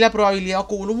 aquí la probabilidad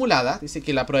acumulada dice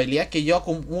que la probabilidad que yo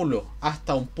acumulo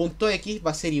hasta un punto X va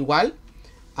a ser igual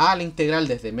a la integral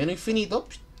desde menos infinito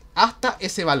hasta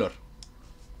ese valor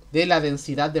de la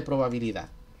densidad de probabilidad.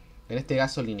 En este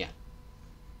caso lineal.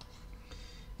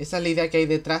 Esa es la idea que hay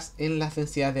detrás en las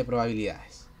densidades de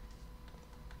probabilidades.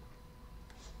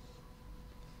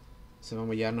 Entonces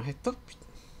vamos a llevarnos esto.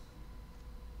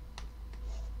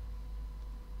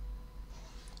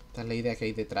 Esta es la idea que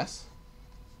hay detrás.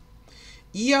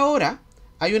 Y ahora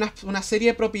hay una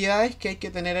serie de propiedades que hay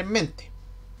que tener en mente.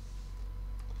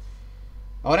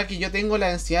 Ahora que yo tengo la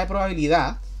densidad de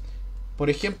probabilidad, por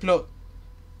ejemplo,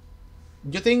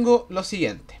 yo tengo lo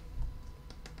siguiente.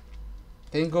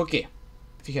 Tengo que,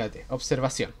 fíjate,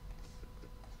 observación.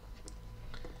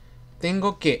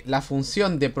 Tengo que la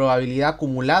función de probabilidad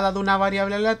acumulada de una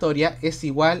variable aleatoria es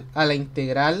igual a la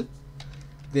integral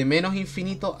de menos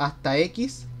infinito hasta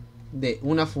x de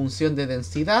una función de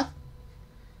densidad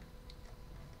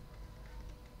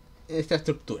en esta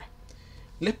estructura.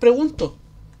 Les pregunto,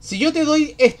 si yo te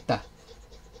doy esta,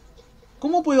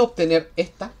 ¿cómo puedo obtener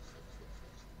esta?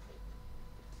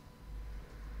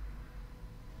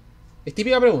 Es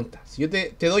típica pregunta. Si yo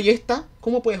te doy esta,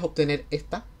 ¿cómo puedes obtener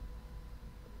esta?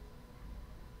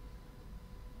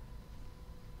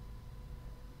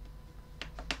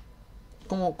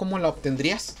 ¿Cómo la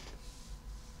obtendrías?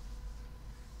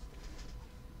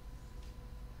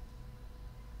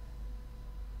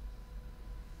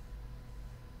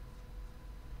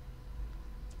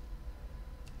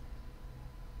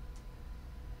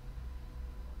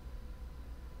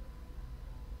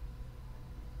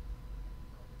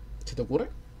 ¿Se te ocurre?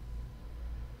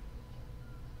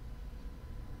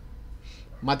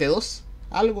 Mate 2,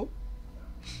 algo.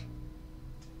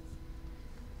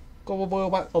 ¿Cómo puedo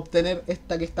obtener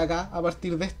esta que está acá a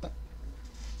partir de esta?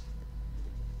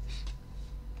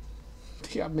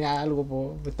 Díganme algo,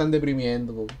 po. Me están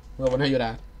deprimiendo, po. Me voy a poner a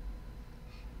llorar.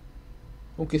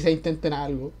 Aunque sea intenten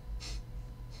algo.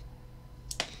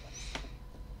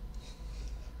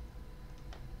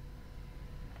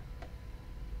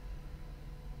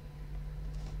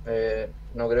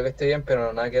 No creo que esté bien,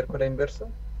 pero nada que ver con la inversa.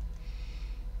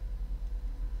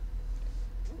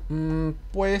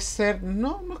 Puede ser,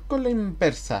 no es con la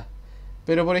inversa.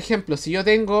 Pero por ejemplo, si yo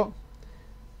tengo...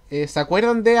 ¿se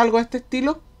acuerdan de algo de este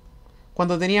estilo?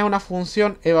 Cuando tenía una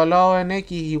función evaluada en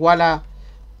x igual a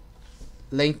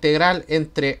la integral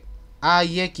entre a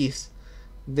y x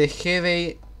de g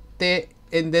de t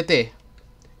en dt.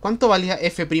 ¿Cuánto valía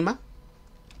f'?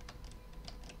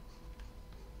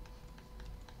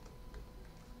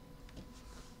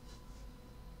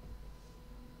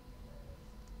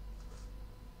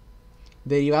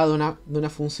 Derivada de una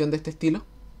función de este estilo.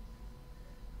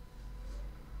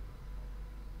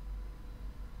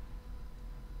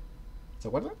 ¿Se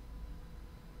acuerdan?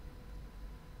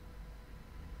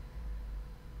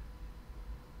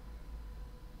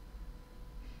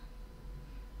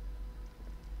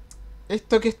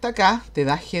 Esto que está acá te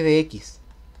da g de x.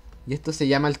 Y esto se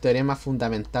llama el teorema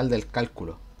fundamental del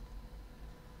cálculo.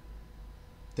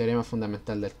 Teorema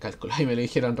fundamental del cálculo. Ahí me lo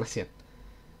dijeron recién.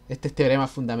 Este es teorema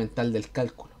fundamental del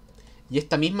cálculo. Y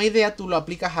esta misma idea tú lo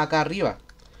aplicas acá arriba.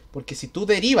 Porque si tú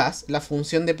derivas la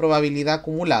función de probabilidad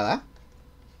acumulada,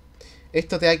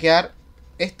 esto te va a quedar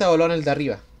este valor en el de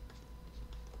arriba.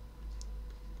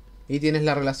 Y tienes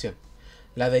la relación.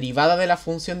 La derivada de la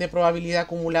función de probabilidad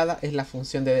acumulada es la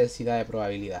función de densidad de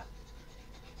probabilidad.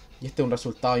 Y este es un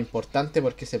resultado importante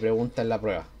porque se pregunta en la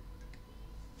prueba.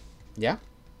 ¿Ya?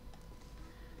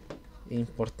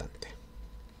 Importante.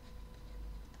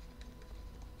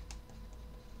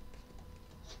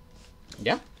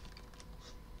 ¿Ya?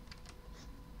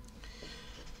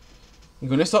 Y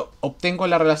con eso obtengo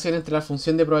la relación entre la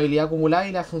función de probabilidad acumulada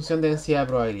y la función de densidad de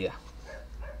probabilidad.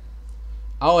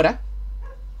 Ahora,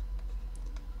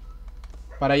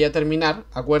 para ya terminar,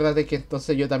 acuérdate que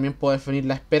entonces yo también puedo definir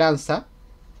la esperanza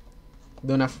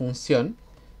de una función.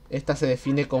 Esta se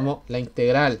define como la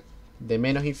integral de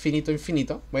menos infinito a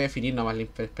infinito. Voy a definir nomás la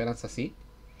esperanza así.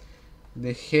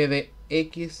 De g de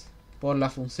x por la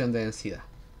función de densidad.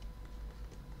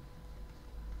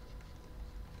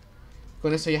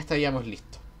 Con eso ya estaríamos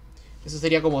listos. Eso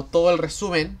sería como todo el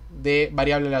resumen de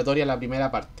variable aleatoria en la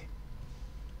primera parte.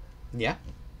 ¿Ya?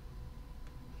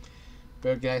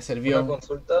 Espero que haya servido. Una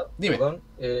consulta, Dime. perdón,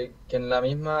 que en la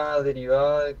misma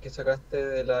derivada que sacaste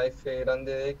de la f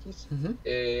grande de x,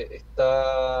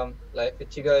 está la f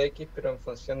chica de x, pero en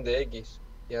función de x,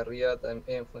 y arriba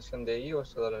también en función de y, o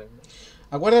eso da lo mismo.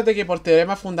 Acuérdate que por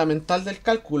teorema fundamental del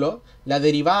cálculo, la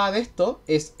derivada de esto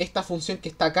es esta función que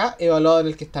está acá evaluada en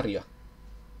el que está arriba.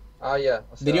 Ah, ya.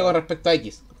 O sea, Derivo con respecto a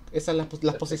x. Esas son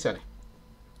las posiciones.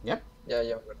 ¿Ya? Ya,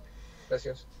 me acuerdo.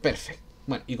 Gracias. Perfecto.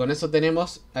 Bueno, y con eso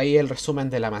tenemos ahí el resumen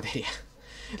de la materia.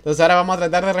 Entonces ahora vamos a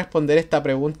tratar de responder esta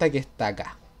pregunta que está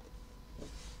acá.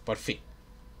 Por fin.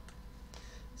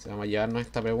 Entonces vamos a llevarnos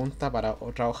esta pregunta para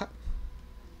otra hoja.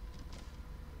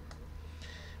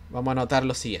 Vamos a anotar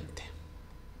lo siguiente.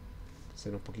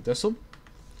 Hacer un poquito de zoom.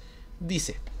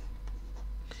 Dice: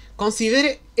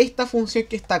 considere esta función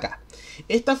que está acá.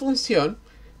 Esta función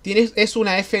es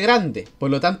una f grande.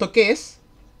 Por lo tanto, ¿qué es?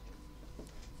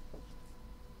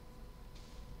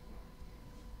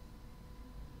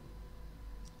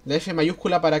 ¿La F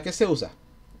mayúscula para qué se usa?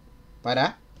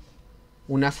 Para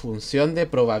una función de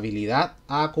probabilidad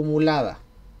acumulada.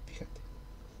 Fíjate.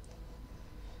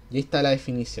 Y ahí está la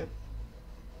definición.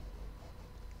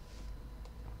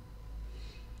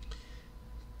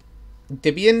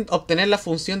 Te piden obtener la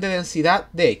función de densidad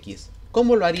de X.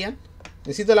 ¿Cómo lo harían?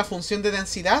 Necesito la función de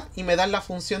densidad y me dan la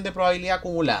función de probabilidad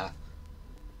acumulada.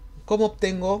 ¿Cómo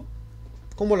obtengo?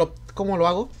 ¿Cómo lo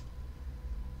hago?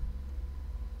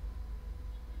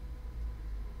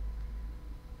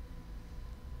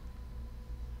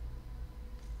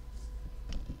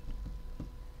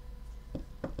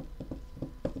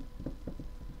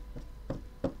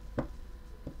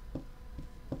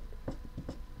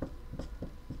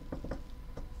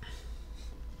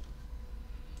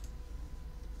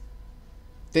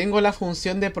 Tengo la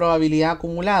función de probabilidad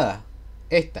acumulada,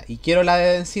 esta, y quiero la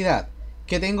de densidad.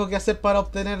 ¿Qué tengo que hacer para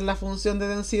obtener la función de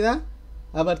densidad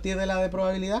a partir de la de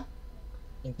probabilidad?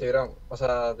 Integramos, o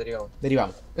sea, derivamos.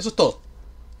 Derivamos. Eso es todo.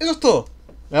 Eso es todo.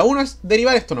 La uno es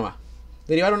derivar esto nomás.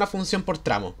 Derivar una función por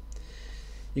tramo.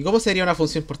 ¿Y cómo sería una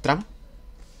función por tramo?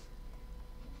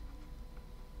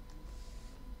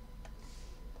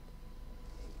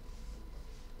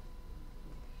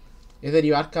 Es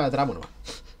derivar cada tramo nomás.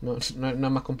 No es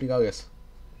más complicado que eso.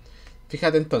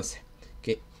 Fíjate entonces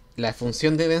que la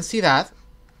función de densidad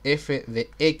f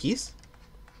de x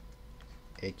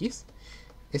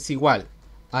es igual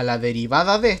a la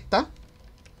derivada de esta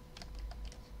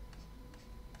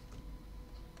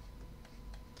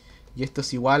y esto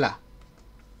es igual a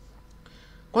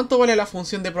 ¿cuánto vale la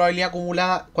función de probabilidad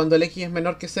acumulada cuando el x es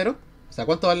menor que 0? O sea,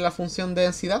 ¿cuánto vale la función de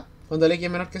densidad cuando el x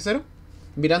es menor que 0?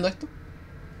 Mirando esto,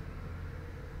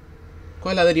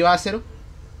 ¿cuál es la derivada de 0?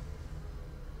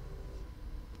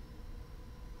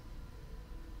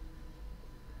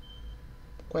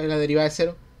 ¿Cuál es la derivada de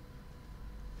 0?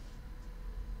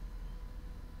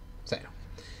 0.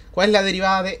 ¿Cuál es la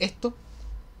derivada de esto?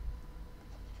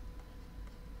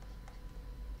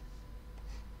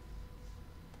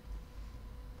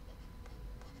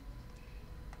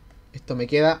 Esto me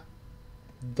queda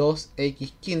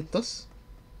 2x quintos.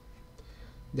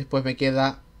 Después me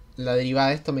queda la derivada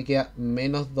de esto, me queda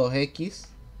menos 2x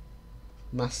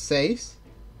más 6.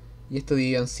 Y esto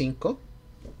dividido en 5.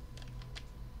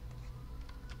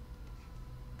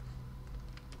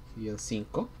 Dividido en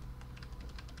 5.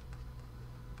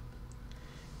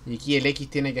 Y aquí el x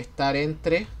tiene que estar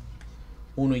entre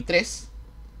 1 y 3.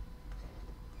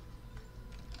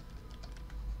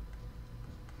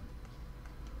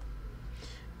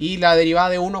 Y la derivada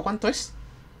de 1, ¿cuánto es?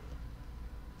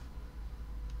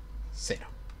 0.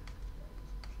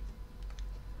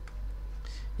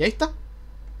 Y ahí está.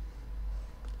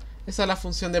 Esa es la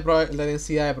función de la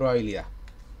densidad de probabilidad.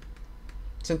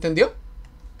 ¿Se entendió?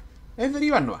 Es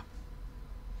derivar nomás.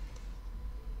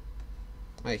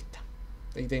 Ahí está.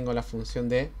 Ahí tengo la función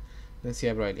de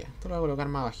densidad de probabilidad. Esto lo voy a colocar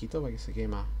más bajito para que se quede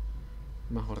más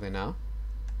ordenado.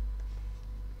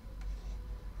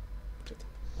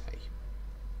 Ahí.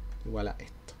 Igual a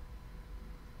esto.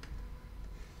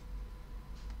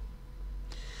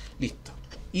 Listo.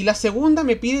 Y la segunda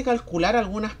me pide calcular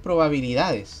algunas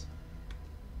probabilidades.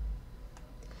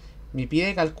 Me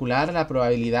pide calcular la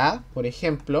probabilidad, por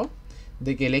ejemplo,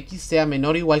 de que el x sea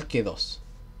menor o igual que 2.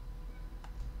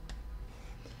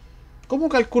 ¿Cómo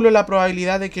calculo la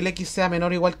probabilidad de que el x sea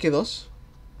menor o igual que 2?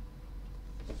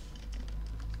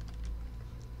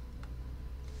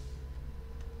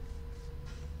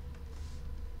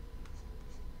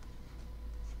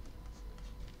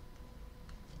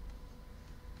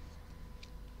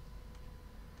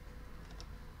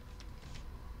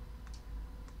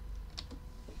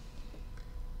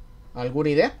 ¿Alguna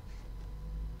idea?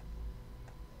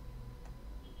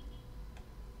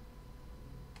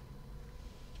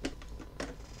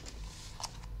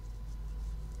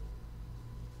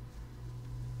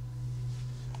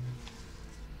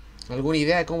 ¿Alguna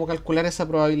idea de cómo calcular esa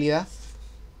probabilidad?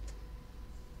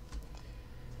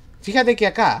 Fíjate que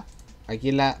aquí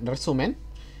en la resumen,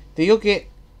 te digo que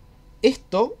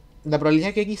esto, la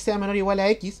probabilidad que x sea menor o igual a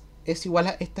x, es igual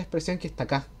a esta expresión que está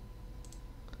acá.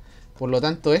 Por lo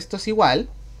tanto, esto es igual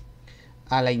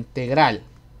a la integral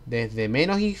desde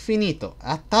menos infinito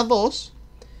hasta 2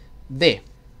 de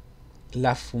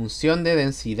la función de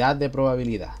densidad de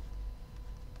probabilidad.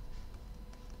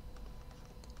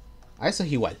 A eso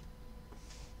es igual.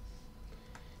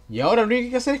 Y ahora lo único que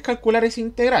hay que hacer es calcular esa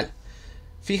integral.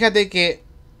 Fíjate que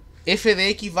f de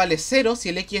x vale 0 si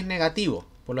el x es negativo.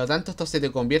 Por lo tanto, esto se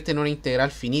te convierte en una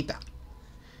integral finita.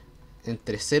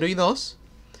 Entre 0 y 2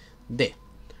 de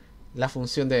la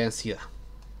función de densidad.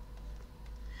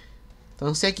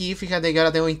 Entonces aquí fíjate que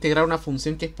ahora tengo que integrar una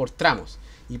función que es por tramos.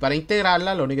 Y para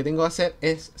integrarla, lo único que tengo que hacer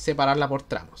es separarla por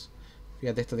tramos.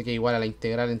 Fíjate, esto te queda igual a la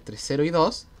integral entre 0 y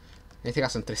 2. En este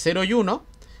caso, entre 0 y 1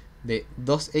 de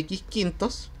 2x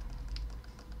quintos.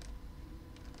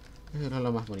 Eso era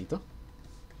lo más bonito.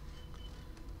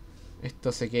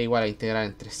 Esto se queda igual a integrar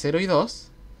entre 0 y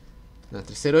 2. No,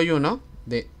 entre 0 y 1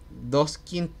 de 2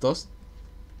 quintos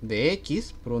de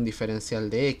x por un diferencial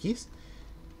de x.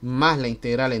 Más la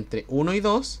integral entre 1 y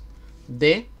 2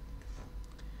 de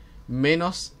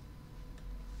menos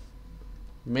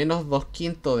 2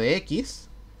 quintos de x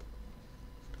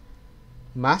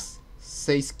más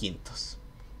 6 quintos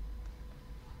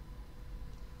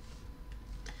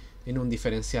en un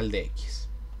diferencial de x.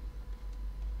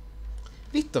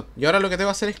 Listo. Y ahora lo que tengo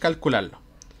que hacer es calcularlo.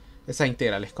 Esas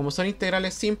integrales. Como son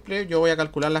integrales simples, yo voy a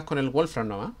calcularlas con el Wolfram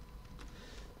nomás.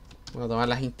 Voy a tomar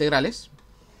las integrales.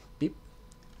 Pip.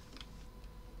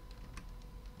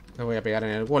 Las voy a pegar en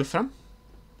el Wolfram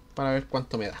para ver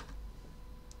cuánto me da.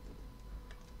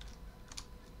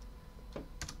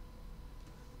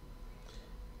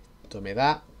 Esto me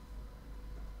da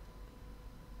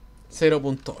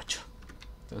 0.8.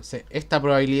 Entonces, esta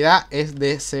probabilidad es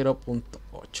de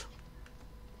 0.8.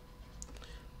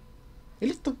 Y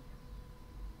listo.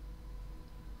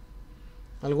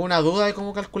 ¿Alguna duda de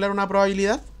cómo calcular una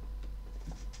probabilidad?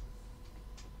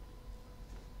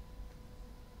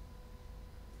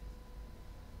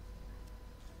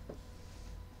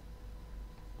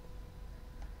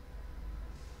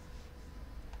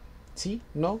 ¿Sí?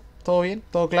 ¿No? ¿Todo bien?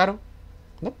 ¿Todo claro?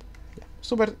 ¿No? Ya.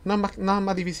 Súper, nada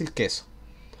más difícil que eso.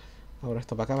 Ahora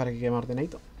esto para acá para que quede más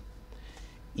ordenadito.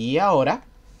 Y ahora,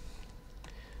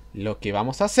 lo que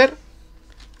vamos a hacer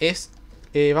es,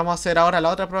 vamos a hacer ahora la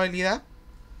otra probabilidad,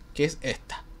 que es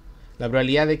esta. La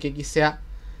probabilidad de que x sea,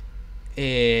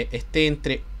 esté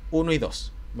entre 1 y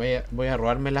 2. Voy a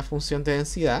robarme la función de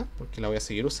densidad, porque la voy a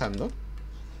seguir usando.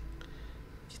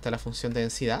 Aquí está la función de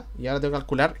densidad. Y ahora tengo que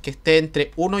calcular que esté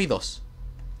entre 1 y 2.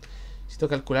 Necesito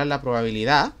calcular la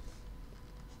probabilidad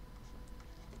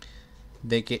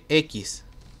de que x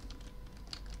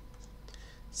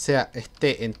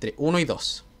esté entre 1 y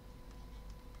 2.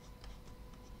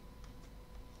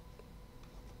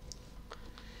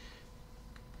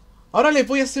 Ahora les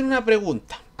voy a hacer una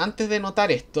pregunta. Antes de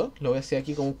notar esto, lo voy a hacer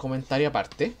aquí como un comentario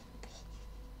aparte.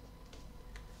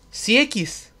 Si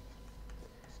x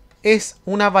es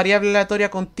una variable aleatoria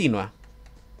continua,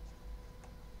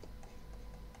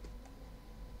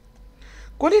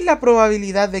 ¿cuál es la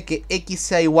probabilidad de que x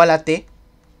sea igual a t?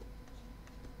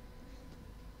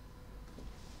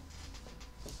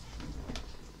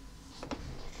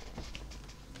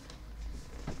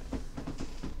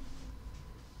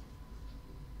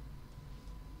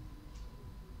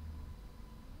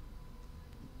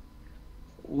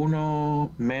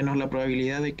 Uno menos la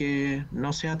probabilidad de que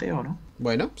no sea ateo, ¿no?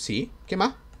 Bueno, sí. ¿Qué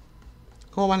más?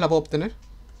 ¿Cómo más la puedo obtener?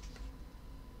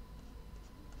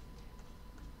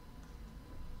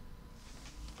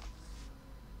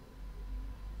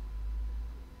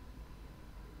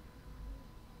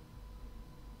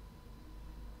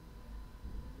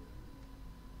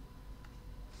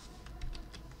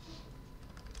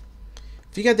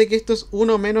 Fíjate que esto es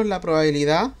 1 menos la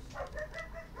probabilidad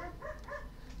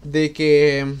de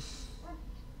que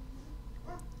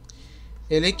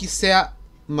el x sea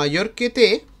mayor que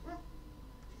t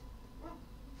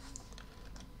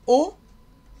o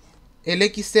el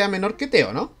x sea menor que t,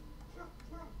 ¿o no?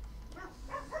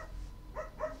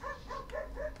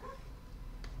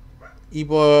 Y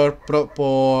por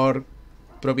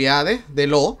propiedades de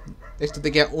lo, esto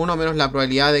te queda 1 menos la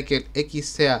probabilidad de que el x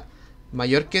sea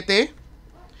mayor que t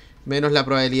menos la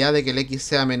probabilidad de que el x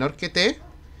sea menor que t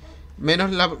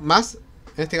menos más,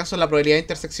 en este caso, la probabilidad de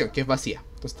intersección, que es vacía.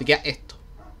 Entonces te queda esto.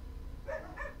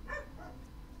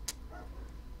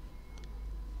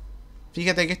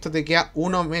 Fíjate que esto te queda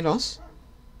 1 menos.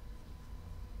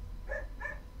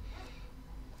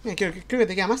 Creo que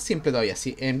te queda más simple todavía.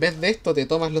 Si en vez de esto te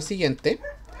tomas lo siguiente,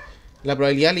 la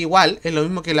probabilidad al igual es lo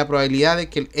mismo que la probabilidad de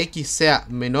que el x sea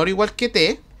menor o igual que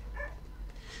t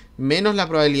menos la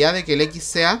probabilidad de que el x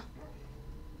sea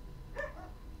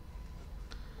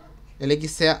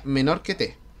menor que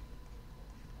t.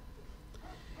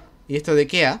 Y esto te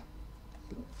queda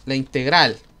la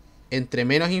integral entre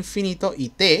menos infinito y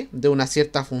t de una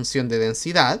cierta función de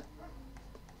densidad.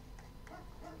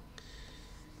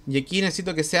 Y aquí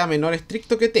necesito que sea menor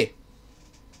estricto que t.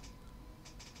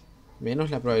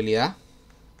 Menos la probabilidad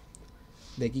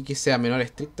de aquí que sea menor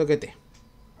estricto que t.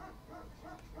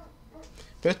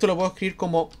 Pero esto lo puedo escribir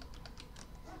como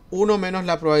 1 menos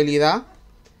la probabilidad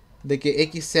de que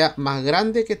x sea más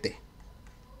grande que t.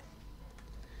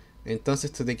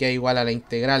 Entonces esto te queda igual a la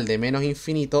integral de menos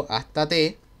infinito hasta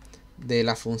t de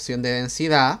la función de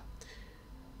densidad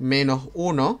menos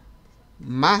 1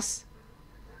 más,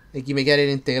 aquí me queda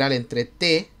la integral entre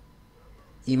t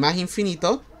y más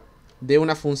infinito de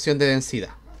una función de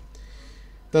densidad.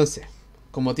 Entonces,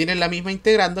 como tienen la misma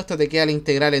integrando, esto te queda la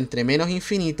integral entre menos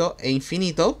infinito e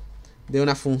infinito de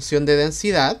una función de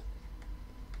densidad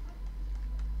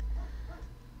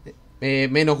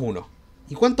menos 1.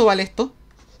 ¿Y cuánto vale esto?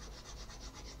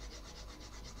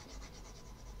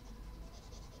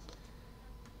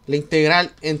 La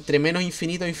integral entre menos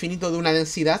infinito e infinito de una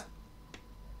densidad.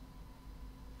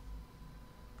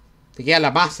 Te queda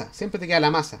la masa, siempre te queda la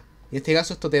masa. Y en este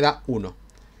caso esto te da 1.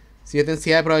 Si es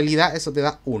densidad de probabilidad, eso te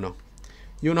da 1.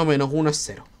 Y 1 menos 1 es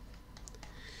 0.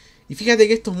 Y fíjate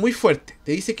que esto es muy fuerte.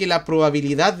 Te dice que la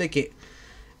probabilidad de que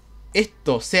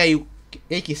esto sea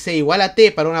x sea igual a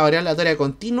t para una variable aleatoria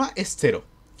continua es 0.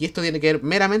 Y esto tiene que ver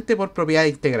meramente por propiedad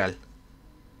integral.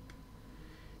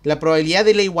 La probabilidad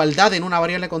de la igualdad en una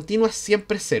variable continua es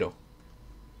siempre 0.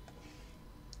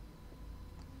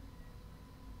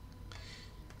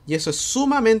 Y eso es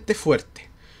sumamente fuerte.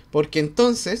 Porque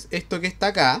entonces, esto que está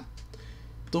acá,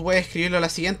 tú puedes escribirlo de la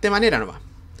siguiente manera nomás.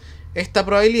 Esta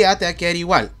probabilidad te va a quedar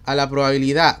igual a la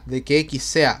probabilidad de que x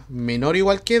sea menor o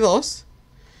igual que 2,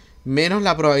 menos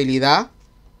la probabilidad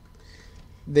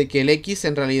de que el x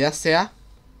en realidad sea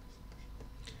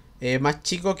más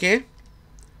chico que...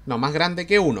 No, más grande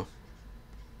que 1.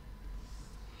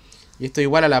 Y esto es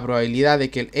igual a la probabilidad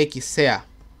de que el x sea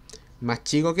más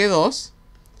chico que 2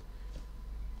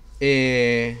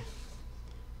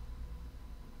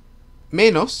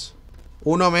 menos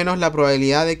 1 menos la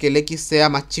probabilidad de que el x sea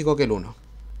más chico que el 1.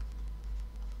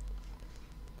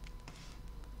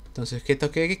 Entonces, ¿qué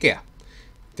queda?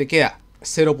 Te queda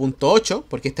 0.8,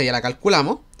 porque esta ya la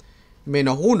calculamos,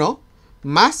 menos 1,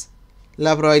 más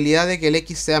la probabilidad de que el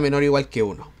x sea menor o igual que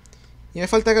 1. Y me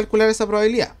falta calcular esa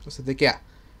probabilidad. Entonces te queda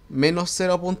menos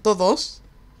 0.2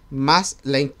 más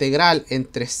la integral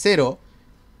entre 0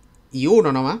 y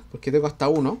 1 nomás, porque tengo hasta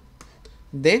 1,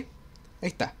 de... Ahí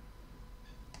está.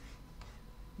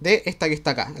 De esta que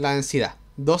está acá, la densidad.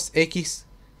 2x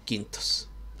quintos.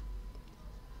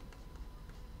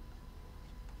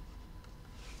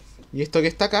 Y esto que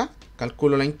está acá,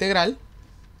 calculo la integral.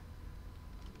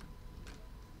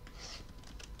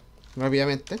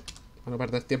 Rápidamente. Para no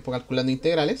perder tiempo calculando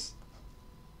integrales.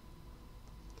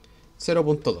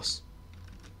 0.2.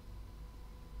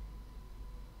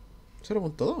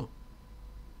 0.2.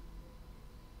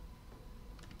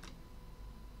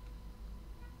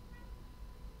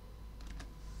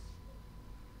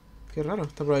 Qué raro,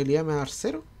 esta probabilidad me va a dar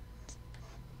 0.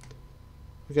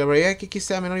 Porque la probabilidad de que x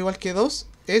sea menor o igual que 2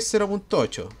 es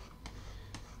 0.8.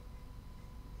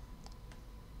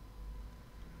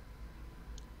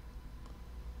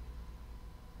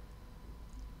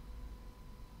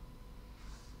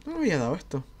 No me había dado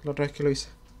esto la otra vez que lo hice.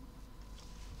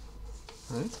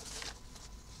 A ver.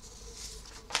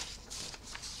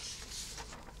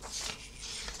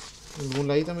 En algún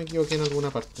ladito me equivoqué en alguna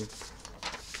parte.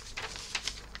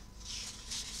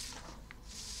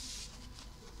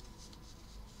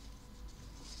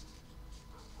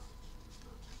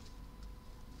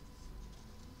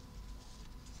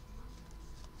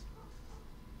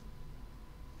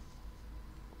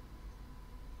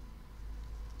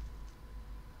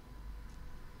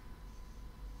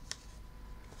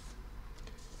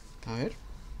 A ver.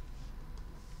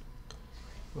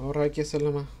 Ahora hay que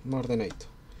hacerlo más ordenadito.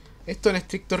 Esto en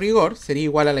estricto rigor sería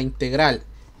igual a la integral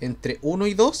entre 1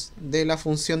 y 2 de la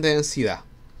función de densidad.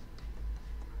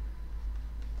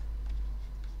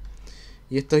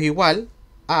 Y esto es igual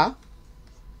a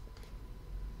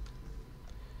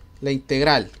la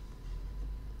integral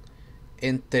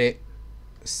entre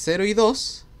 0 y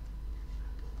 2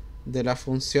 de la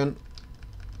función...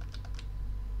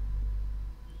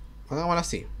 Hagámoslo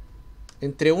así.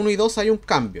 Entre 1 y 2 hay un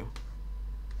cambio.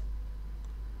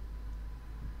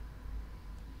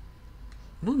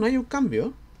 No hay un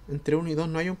cambio. Entre 1 y 2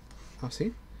 no hay un... ¿Ah,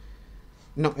 sí?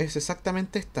 No, es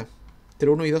exactamente esta. Entre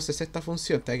 1 y 2 es esta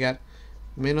función. Te va a quedar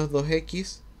menos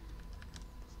 2x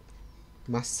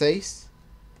más 6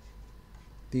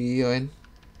 dividido en...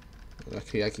 Lo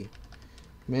escribí aquí.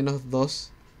 Menos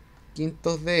 2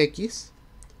 quintos de x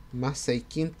más 6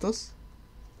 quintos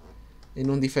en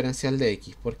un diferencial de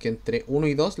x. Porque entre 1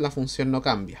 y 2 la función no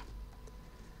cambia.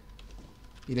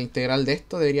 Y la integral de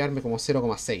esto debería darme como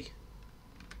 0,6.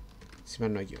 Si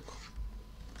mal no me equivoco.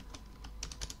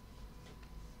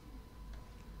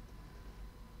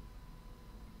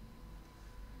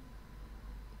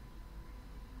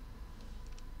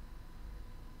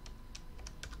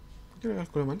 Yo lo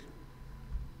calculo mal.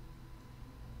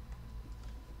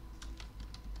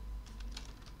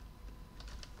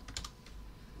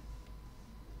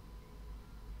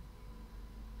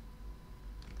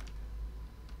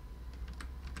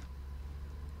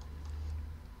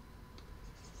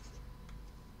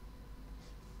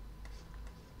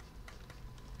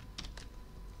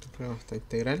 Esta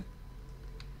integral.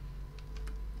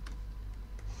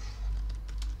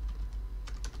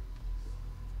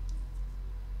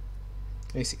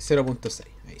 Ahí sí, 0.6.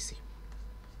 Ahí sí.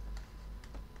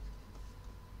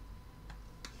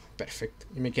 Perfecto.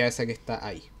 Y me queda esa que está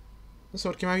ahí. No sé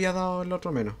por qué me había dado el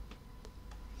otro menos.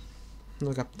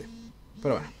 No capté.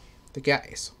 Pero bueno, te queda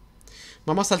eso.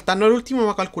 Vamos a saltarnos al último y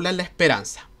vamos a calcular la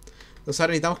esperanza. Entonces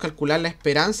ahora necesitamos calcular la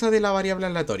esperanza de la variable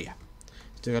aleatoria.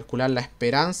 Voy a calcular la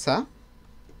esperanza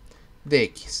de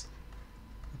x.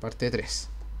 Parte 3.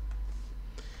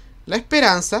 La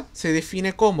esperanza se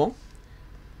define como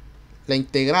la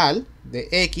integral de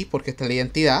x, porque esta es la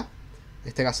identidad, en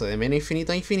este caso de menos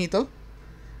infinito a infinito,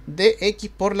 de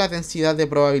x por la densidad de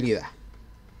probabilidad.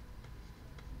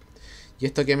 ¿Y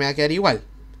esto que me va a quedar igual?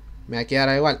 Me va a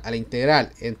quedar igual a la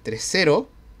integral entre 0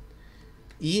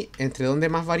 y ¿entre dónde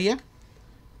más varía?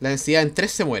 La densidad en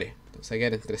 3 se muere. Entonces va a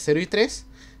quedar entre 0 y 3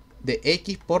 de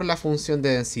x por la función de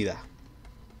densidad.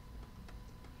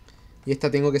 Y esta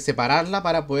tengo que separarla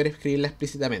para poder escribirla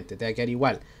explícitamente. Te va a quedar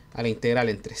igual a la integral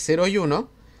entre 0 y 1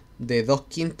 de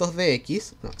 2/5 de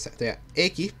x. No, o sea, te va a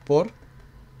x por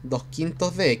 2/5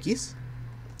 de x.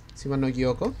 Si mal no me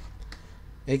equivoco.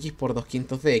 X por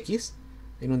 2/5 de x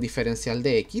en un diferencial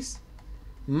de x.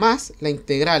 Más la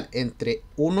integral entre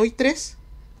 1 y 3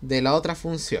 de la otra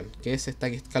función, que es esta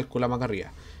que calculamos acá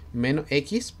arriba. Menos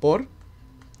x por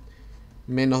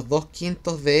menos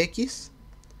 2/5 de x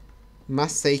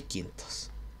más 6/5.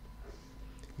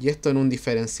 Y esto en un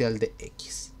diferencial de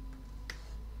x.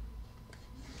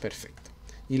 Perfecto.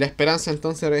 Y la esperanza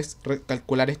entonces es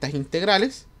calcular estas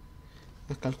integrales.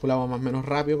 Las calculamos más o menos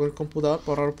rápido con el computador para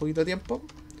ahorrar un poquito de tiempo.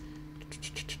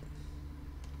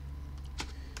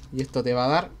 Y esto te va a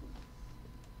dar...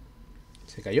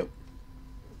 Se cayó.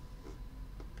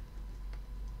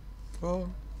 Oh.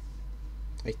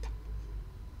 Ahí está.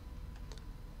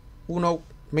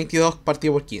 1,22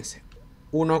 partido por 15.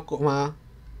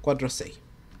 1,46.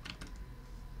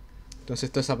 Entonces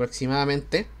esto es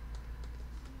aproximadamente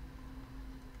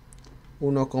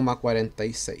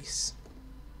 1,46.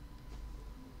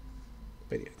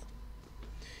 Periódico.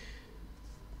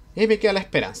 Y ahí me queda la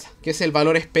esperanza, que es el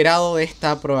valor esperado de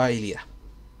esta probabilidad.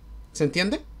 ¿Se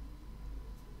entiende?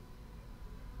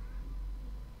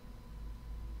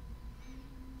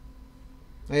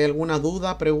 ¿Hay alguna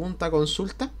duda, pregunta,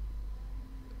 consulta?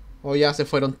 ¿O ya se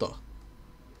fueron todos?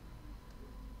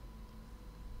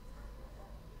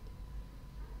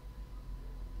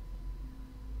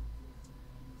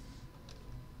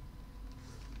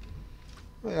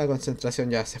 La concentración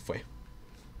ya se fue.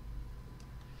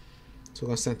 Su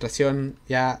concentración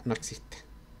ya no existe.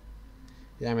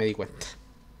 Ya me di cuenta.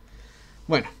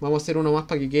 Bueno, vamos a hacer uno más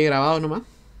para que quede grabado nomás.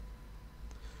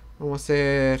 Vamos a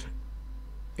hacer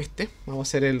este. Vamos a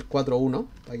hacer el 4.1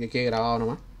 para que quede grabado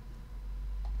nomás.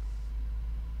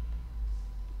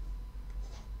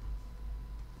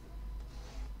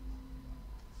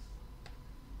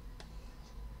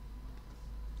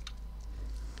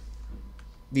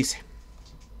 Dice: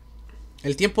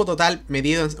 el tiempo total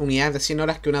medido en unidades de 100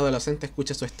 horas que un adolescente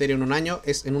escucha su estéreo en un año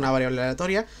es en una variable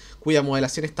aleatoria cuya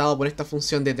modelación está dado por esta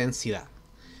función de densidad,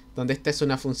 donde esta es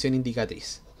una función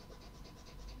indicatriz.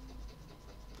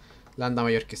 Lambda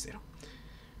mayor que 0.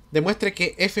 Demuestre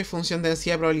que f función de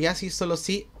densidad de probabilidad si solo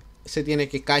si se tiene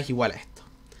que k es igual a esto.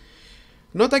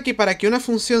 Nota que para que una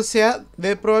función sea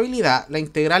de probabilidad, la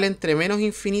integral entre menos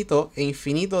infinito e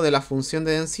infinito de la función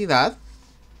de densidad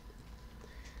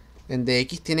de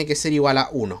x tiene que ser igual a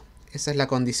 1. Esa es la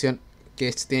condición que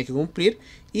se tiene que cumplir.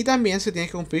 Y también se tiene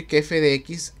que cumplir que f de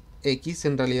x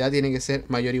en realidad tiene que ser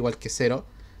mayor o igual que 0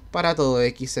 para todo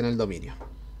x en el dominio.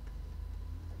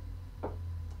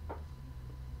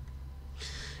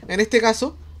 En este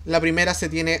caso, la primera se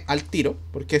tiene al tiro,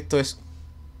 porque esto es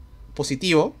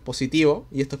positivo, positivo,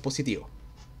 y esto es positivo.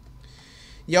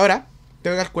 Y ahora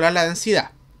tengo que calcular la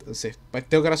densidad. Entonces, pues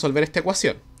tengo que resolver esta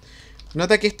ecuación.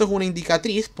 Nota que esto es una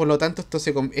indicatriz, por lo tanto esto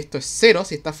es 0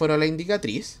 si está fuera de la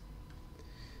indicatriz.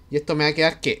 Y esto me va a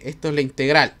quedar que esto es la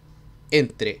integral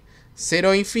entre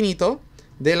 0 e infinito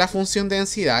de la función de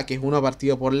densidad, que es 1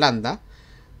 partido por lambda,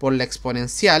 por la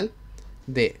exponencial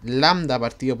de lambda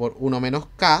partido por 1 menos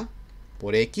k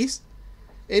por x,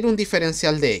 en un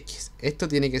diferencial de x. Esto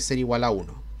tiene que ser igual a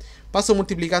 1. Paso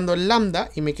multiplicando el lambda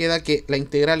y me queda que la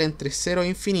integral entre 0 e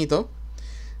infinito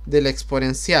de la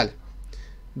exponencial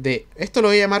de... Esto lo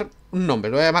voy a llamar un nombre,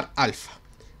 lo voy a llamar alfa.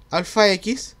 Alfa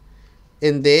x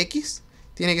en dx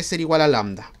tiene que ser igual a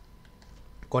lambda.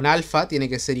 Con alfa tiene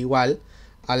que ser igual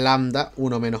a lambda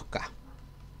 1 menos k.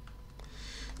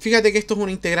 Fíjate que esto es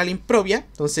una integral impropia,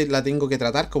 entonces la tengo que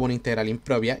tratar como una integral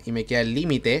impropia y me queda el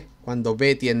límite cuando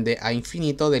b tiende a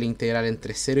infinito de la integral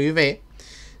entre 0 y b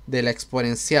de la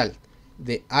exponencial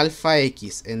de alfa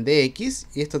x en dx,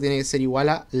 y esto tiene que ser igual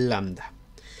a lambda.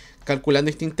 Calculando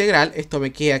esta integral, esto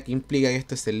me queda que implica que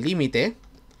esto es el límite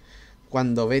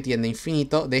cuando b tiende a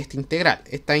infinito de esta integral.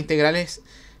 Esta integral es,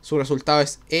 su resultado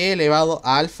es e elevado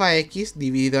a alfa x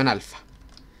dividido en alfa.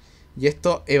 Y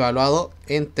esto evaluado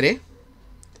entre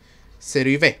 0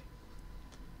 y b.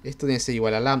 Esto tiene que ser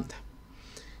igual a lambda.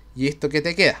 ¿Y esto qué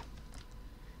te queda?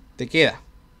 Te queda.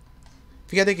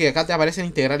 Fíjate que acá te aparece la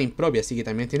integral impropia, así que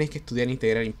también tienes que estudiar la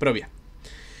integral impropia.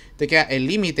 Te queda el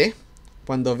límite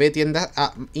cuando b tienda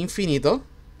a infinito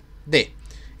de,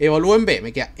 evalúo en b,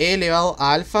 me queda e elevado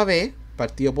a alfa b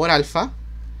partido por alfa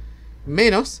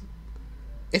menos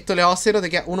esto elevado a 0, te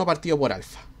queda 1 partido por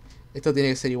alfa. Esto tiene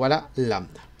que ser igual a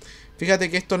lambda. Fíjate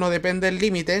que esto no depende del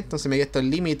límite, entonces me queda esto el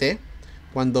límite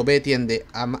cuando b tiende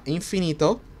a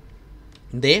infinito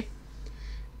de,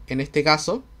 en este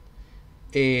caso,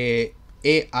 e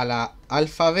a la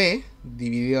alfa b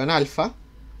dividido en alfa.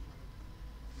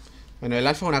 Bueno, el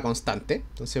alfa es una constante,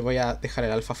 entonces voy a dejar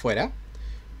el alfa fuera.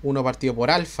 1 partido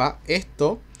por alfa,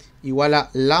 esto igual a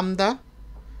lambda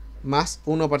más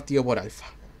 1 partido por alfa.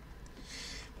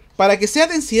 Para que sea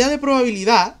densidad de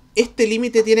probabilidad, este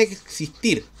límite tiene que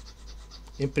existir,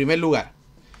 en primer lugar.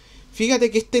 Fíjate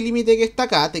que este límite que está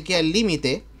acá, te queda el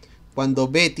límite cuando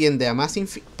b tiende a más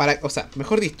infinito. O sea,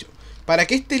 mejor dicho, para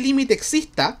que este límite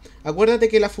exista, acuérdate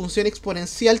que la función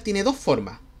exponencial tiene dos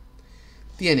formas.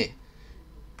 Tiene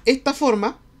esta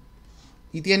forma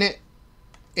y tiene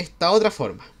esta otra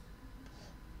forma.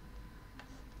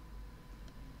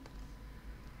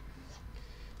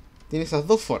 Tiene esas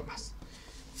dos formas.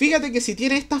 Fíjate que si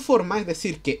tiene esta forma, es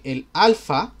decir, que el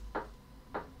alfa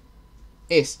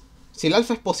es... Si el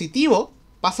alfa es positivo,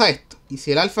 pasa esto. Y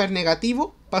si el alfa es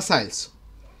negativo, pasa eso.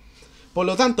 Por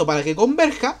lo tanto, para que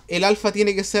converja, el alfa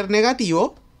tiene que ser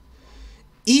negativo.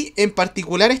 Y en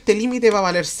particular este límite va a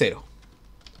valer 0.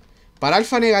 Para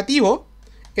alfa negativo,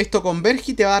 esto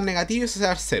converge y te va a dar negativo y se va a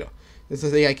dar 0.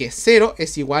 Entonces diga que 0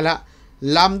 es igual a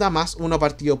lambda más 1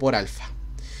 partido por alfa.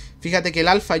 Fíjate que el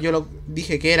alfa yo lo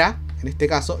dije que era, en este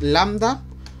caso, lambda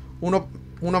 1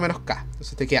 menos k.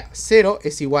 Entonces te queda 0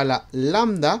 es igual a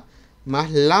lambda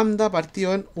más lambda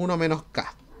partido en 1 menos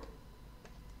k.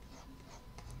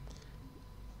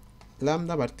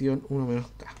 Lambda partido en 1 menos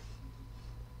k.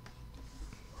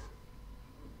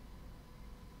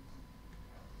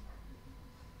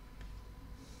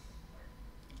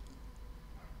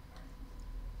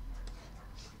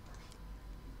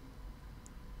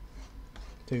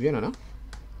 ¿Estoy bien o no?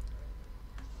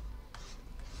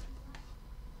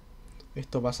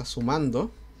 Esto pasa sumando.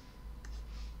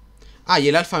 Ah, y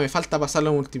el alfa me falta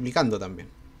pasarlo multiplicando también.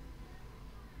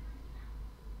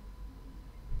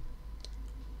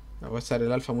 Voy a pasar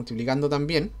el alfa multiplicando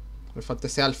también. Me falta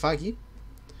ese alfa aquí.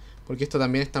 Porque esto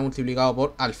también está multiplicado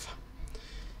por alfa.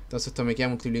 Entonces esto me queda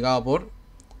multiplicado por...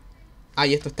 Ah,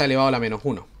 y esto está elevado a la menos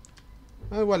 1.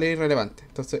 Ah, igual es irrelevante.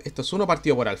 Entonces esto es 1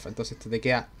 partido por alfa. Entonces esto te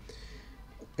queda...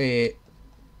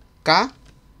 K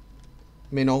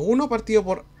menos 1 partido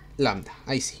por lambda.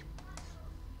 Ahí sí.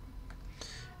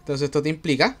 Entonces esto te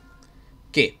implica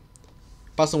que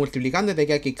paso multiplicando y te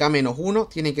queda que K menos 1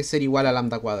 tiene que ser igual a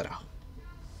lambda cuadrado.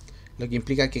 Lo que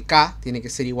implica que K tiene que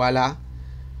ser igual a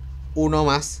 1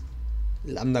 más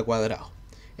lambda cuadrado.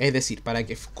 Es decir, para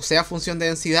que sea función de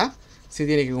densidad se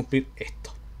tiene que cumplir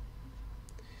esto.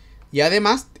 Y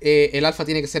además el alfa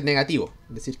tiene que ser negativo.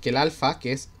 Es decir, que el alfa,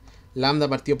 que es lambda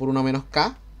partido por 1 menos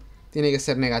k, tiene que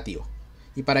ser negativo.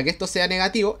 Y para que esto sea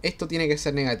negativo, esto tiene que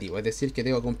ser negativo. Es decir, que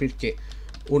tengo que cumplir que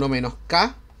 1 menos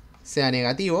k sea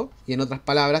negativo. Y en otras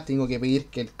palabras, tengo que pedir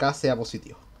que el k sea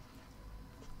positivo.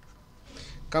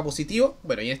 K positivo.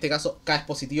 Bueno, y en este caso, k es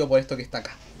positivo por esto que está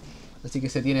acá. Así que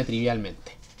se tiene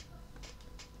trivialmente.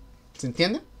 ¿Se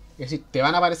entiende? Es decir, te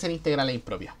van a aparecer integrales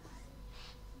impropias.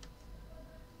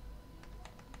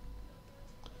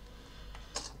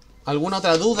 ¿Alguna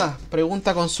otra duda,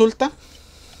 pregunta, consulta?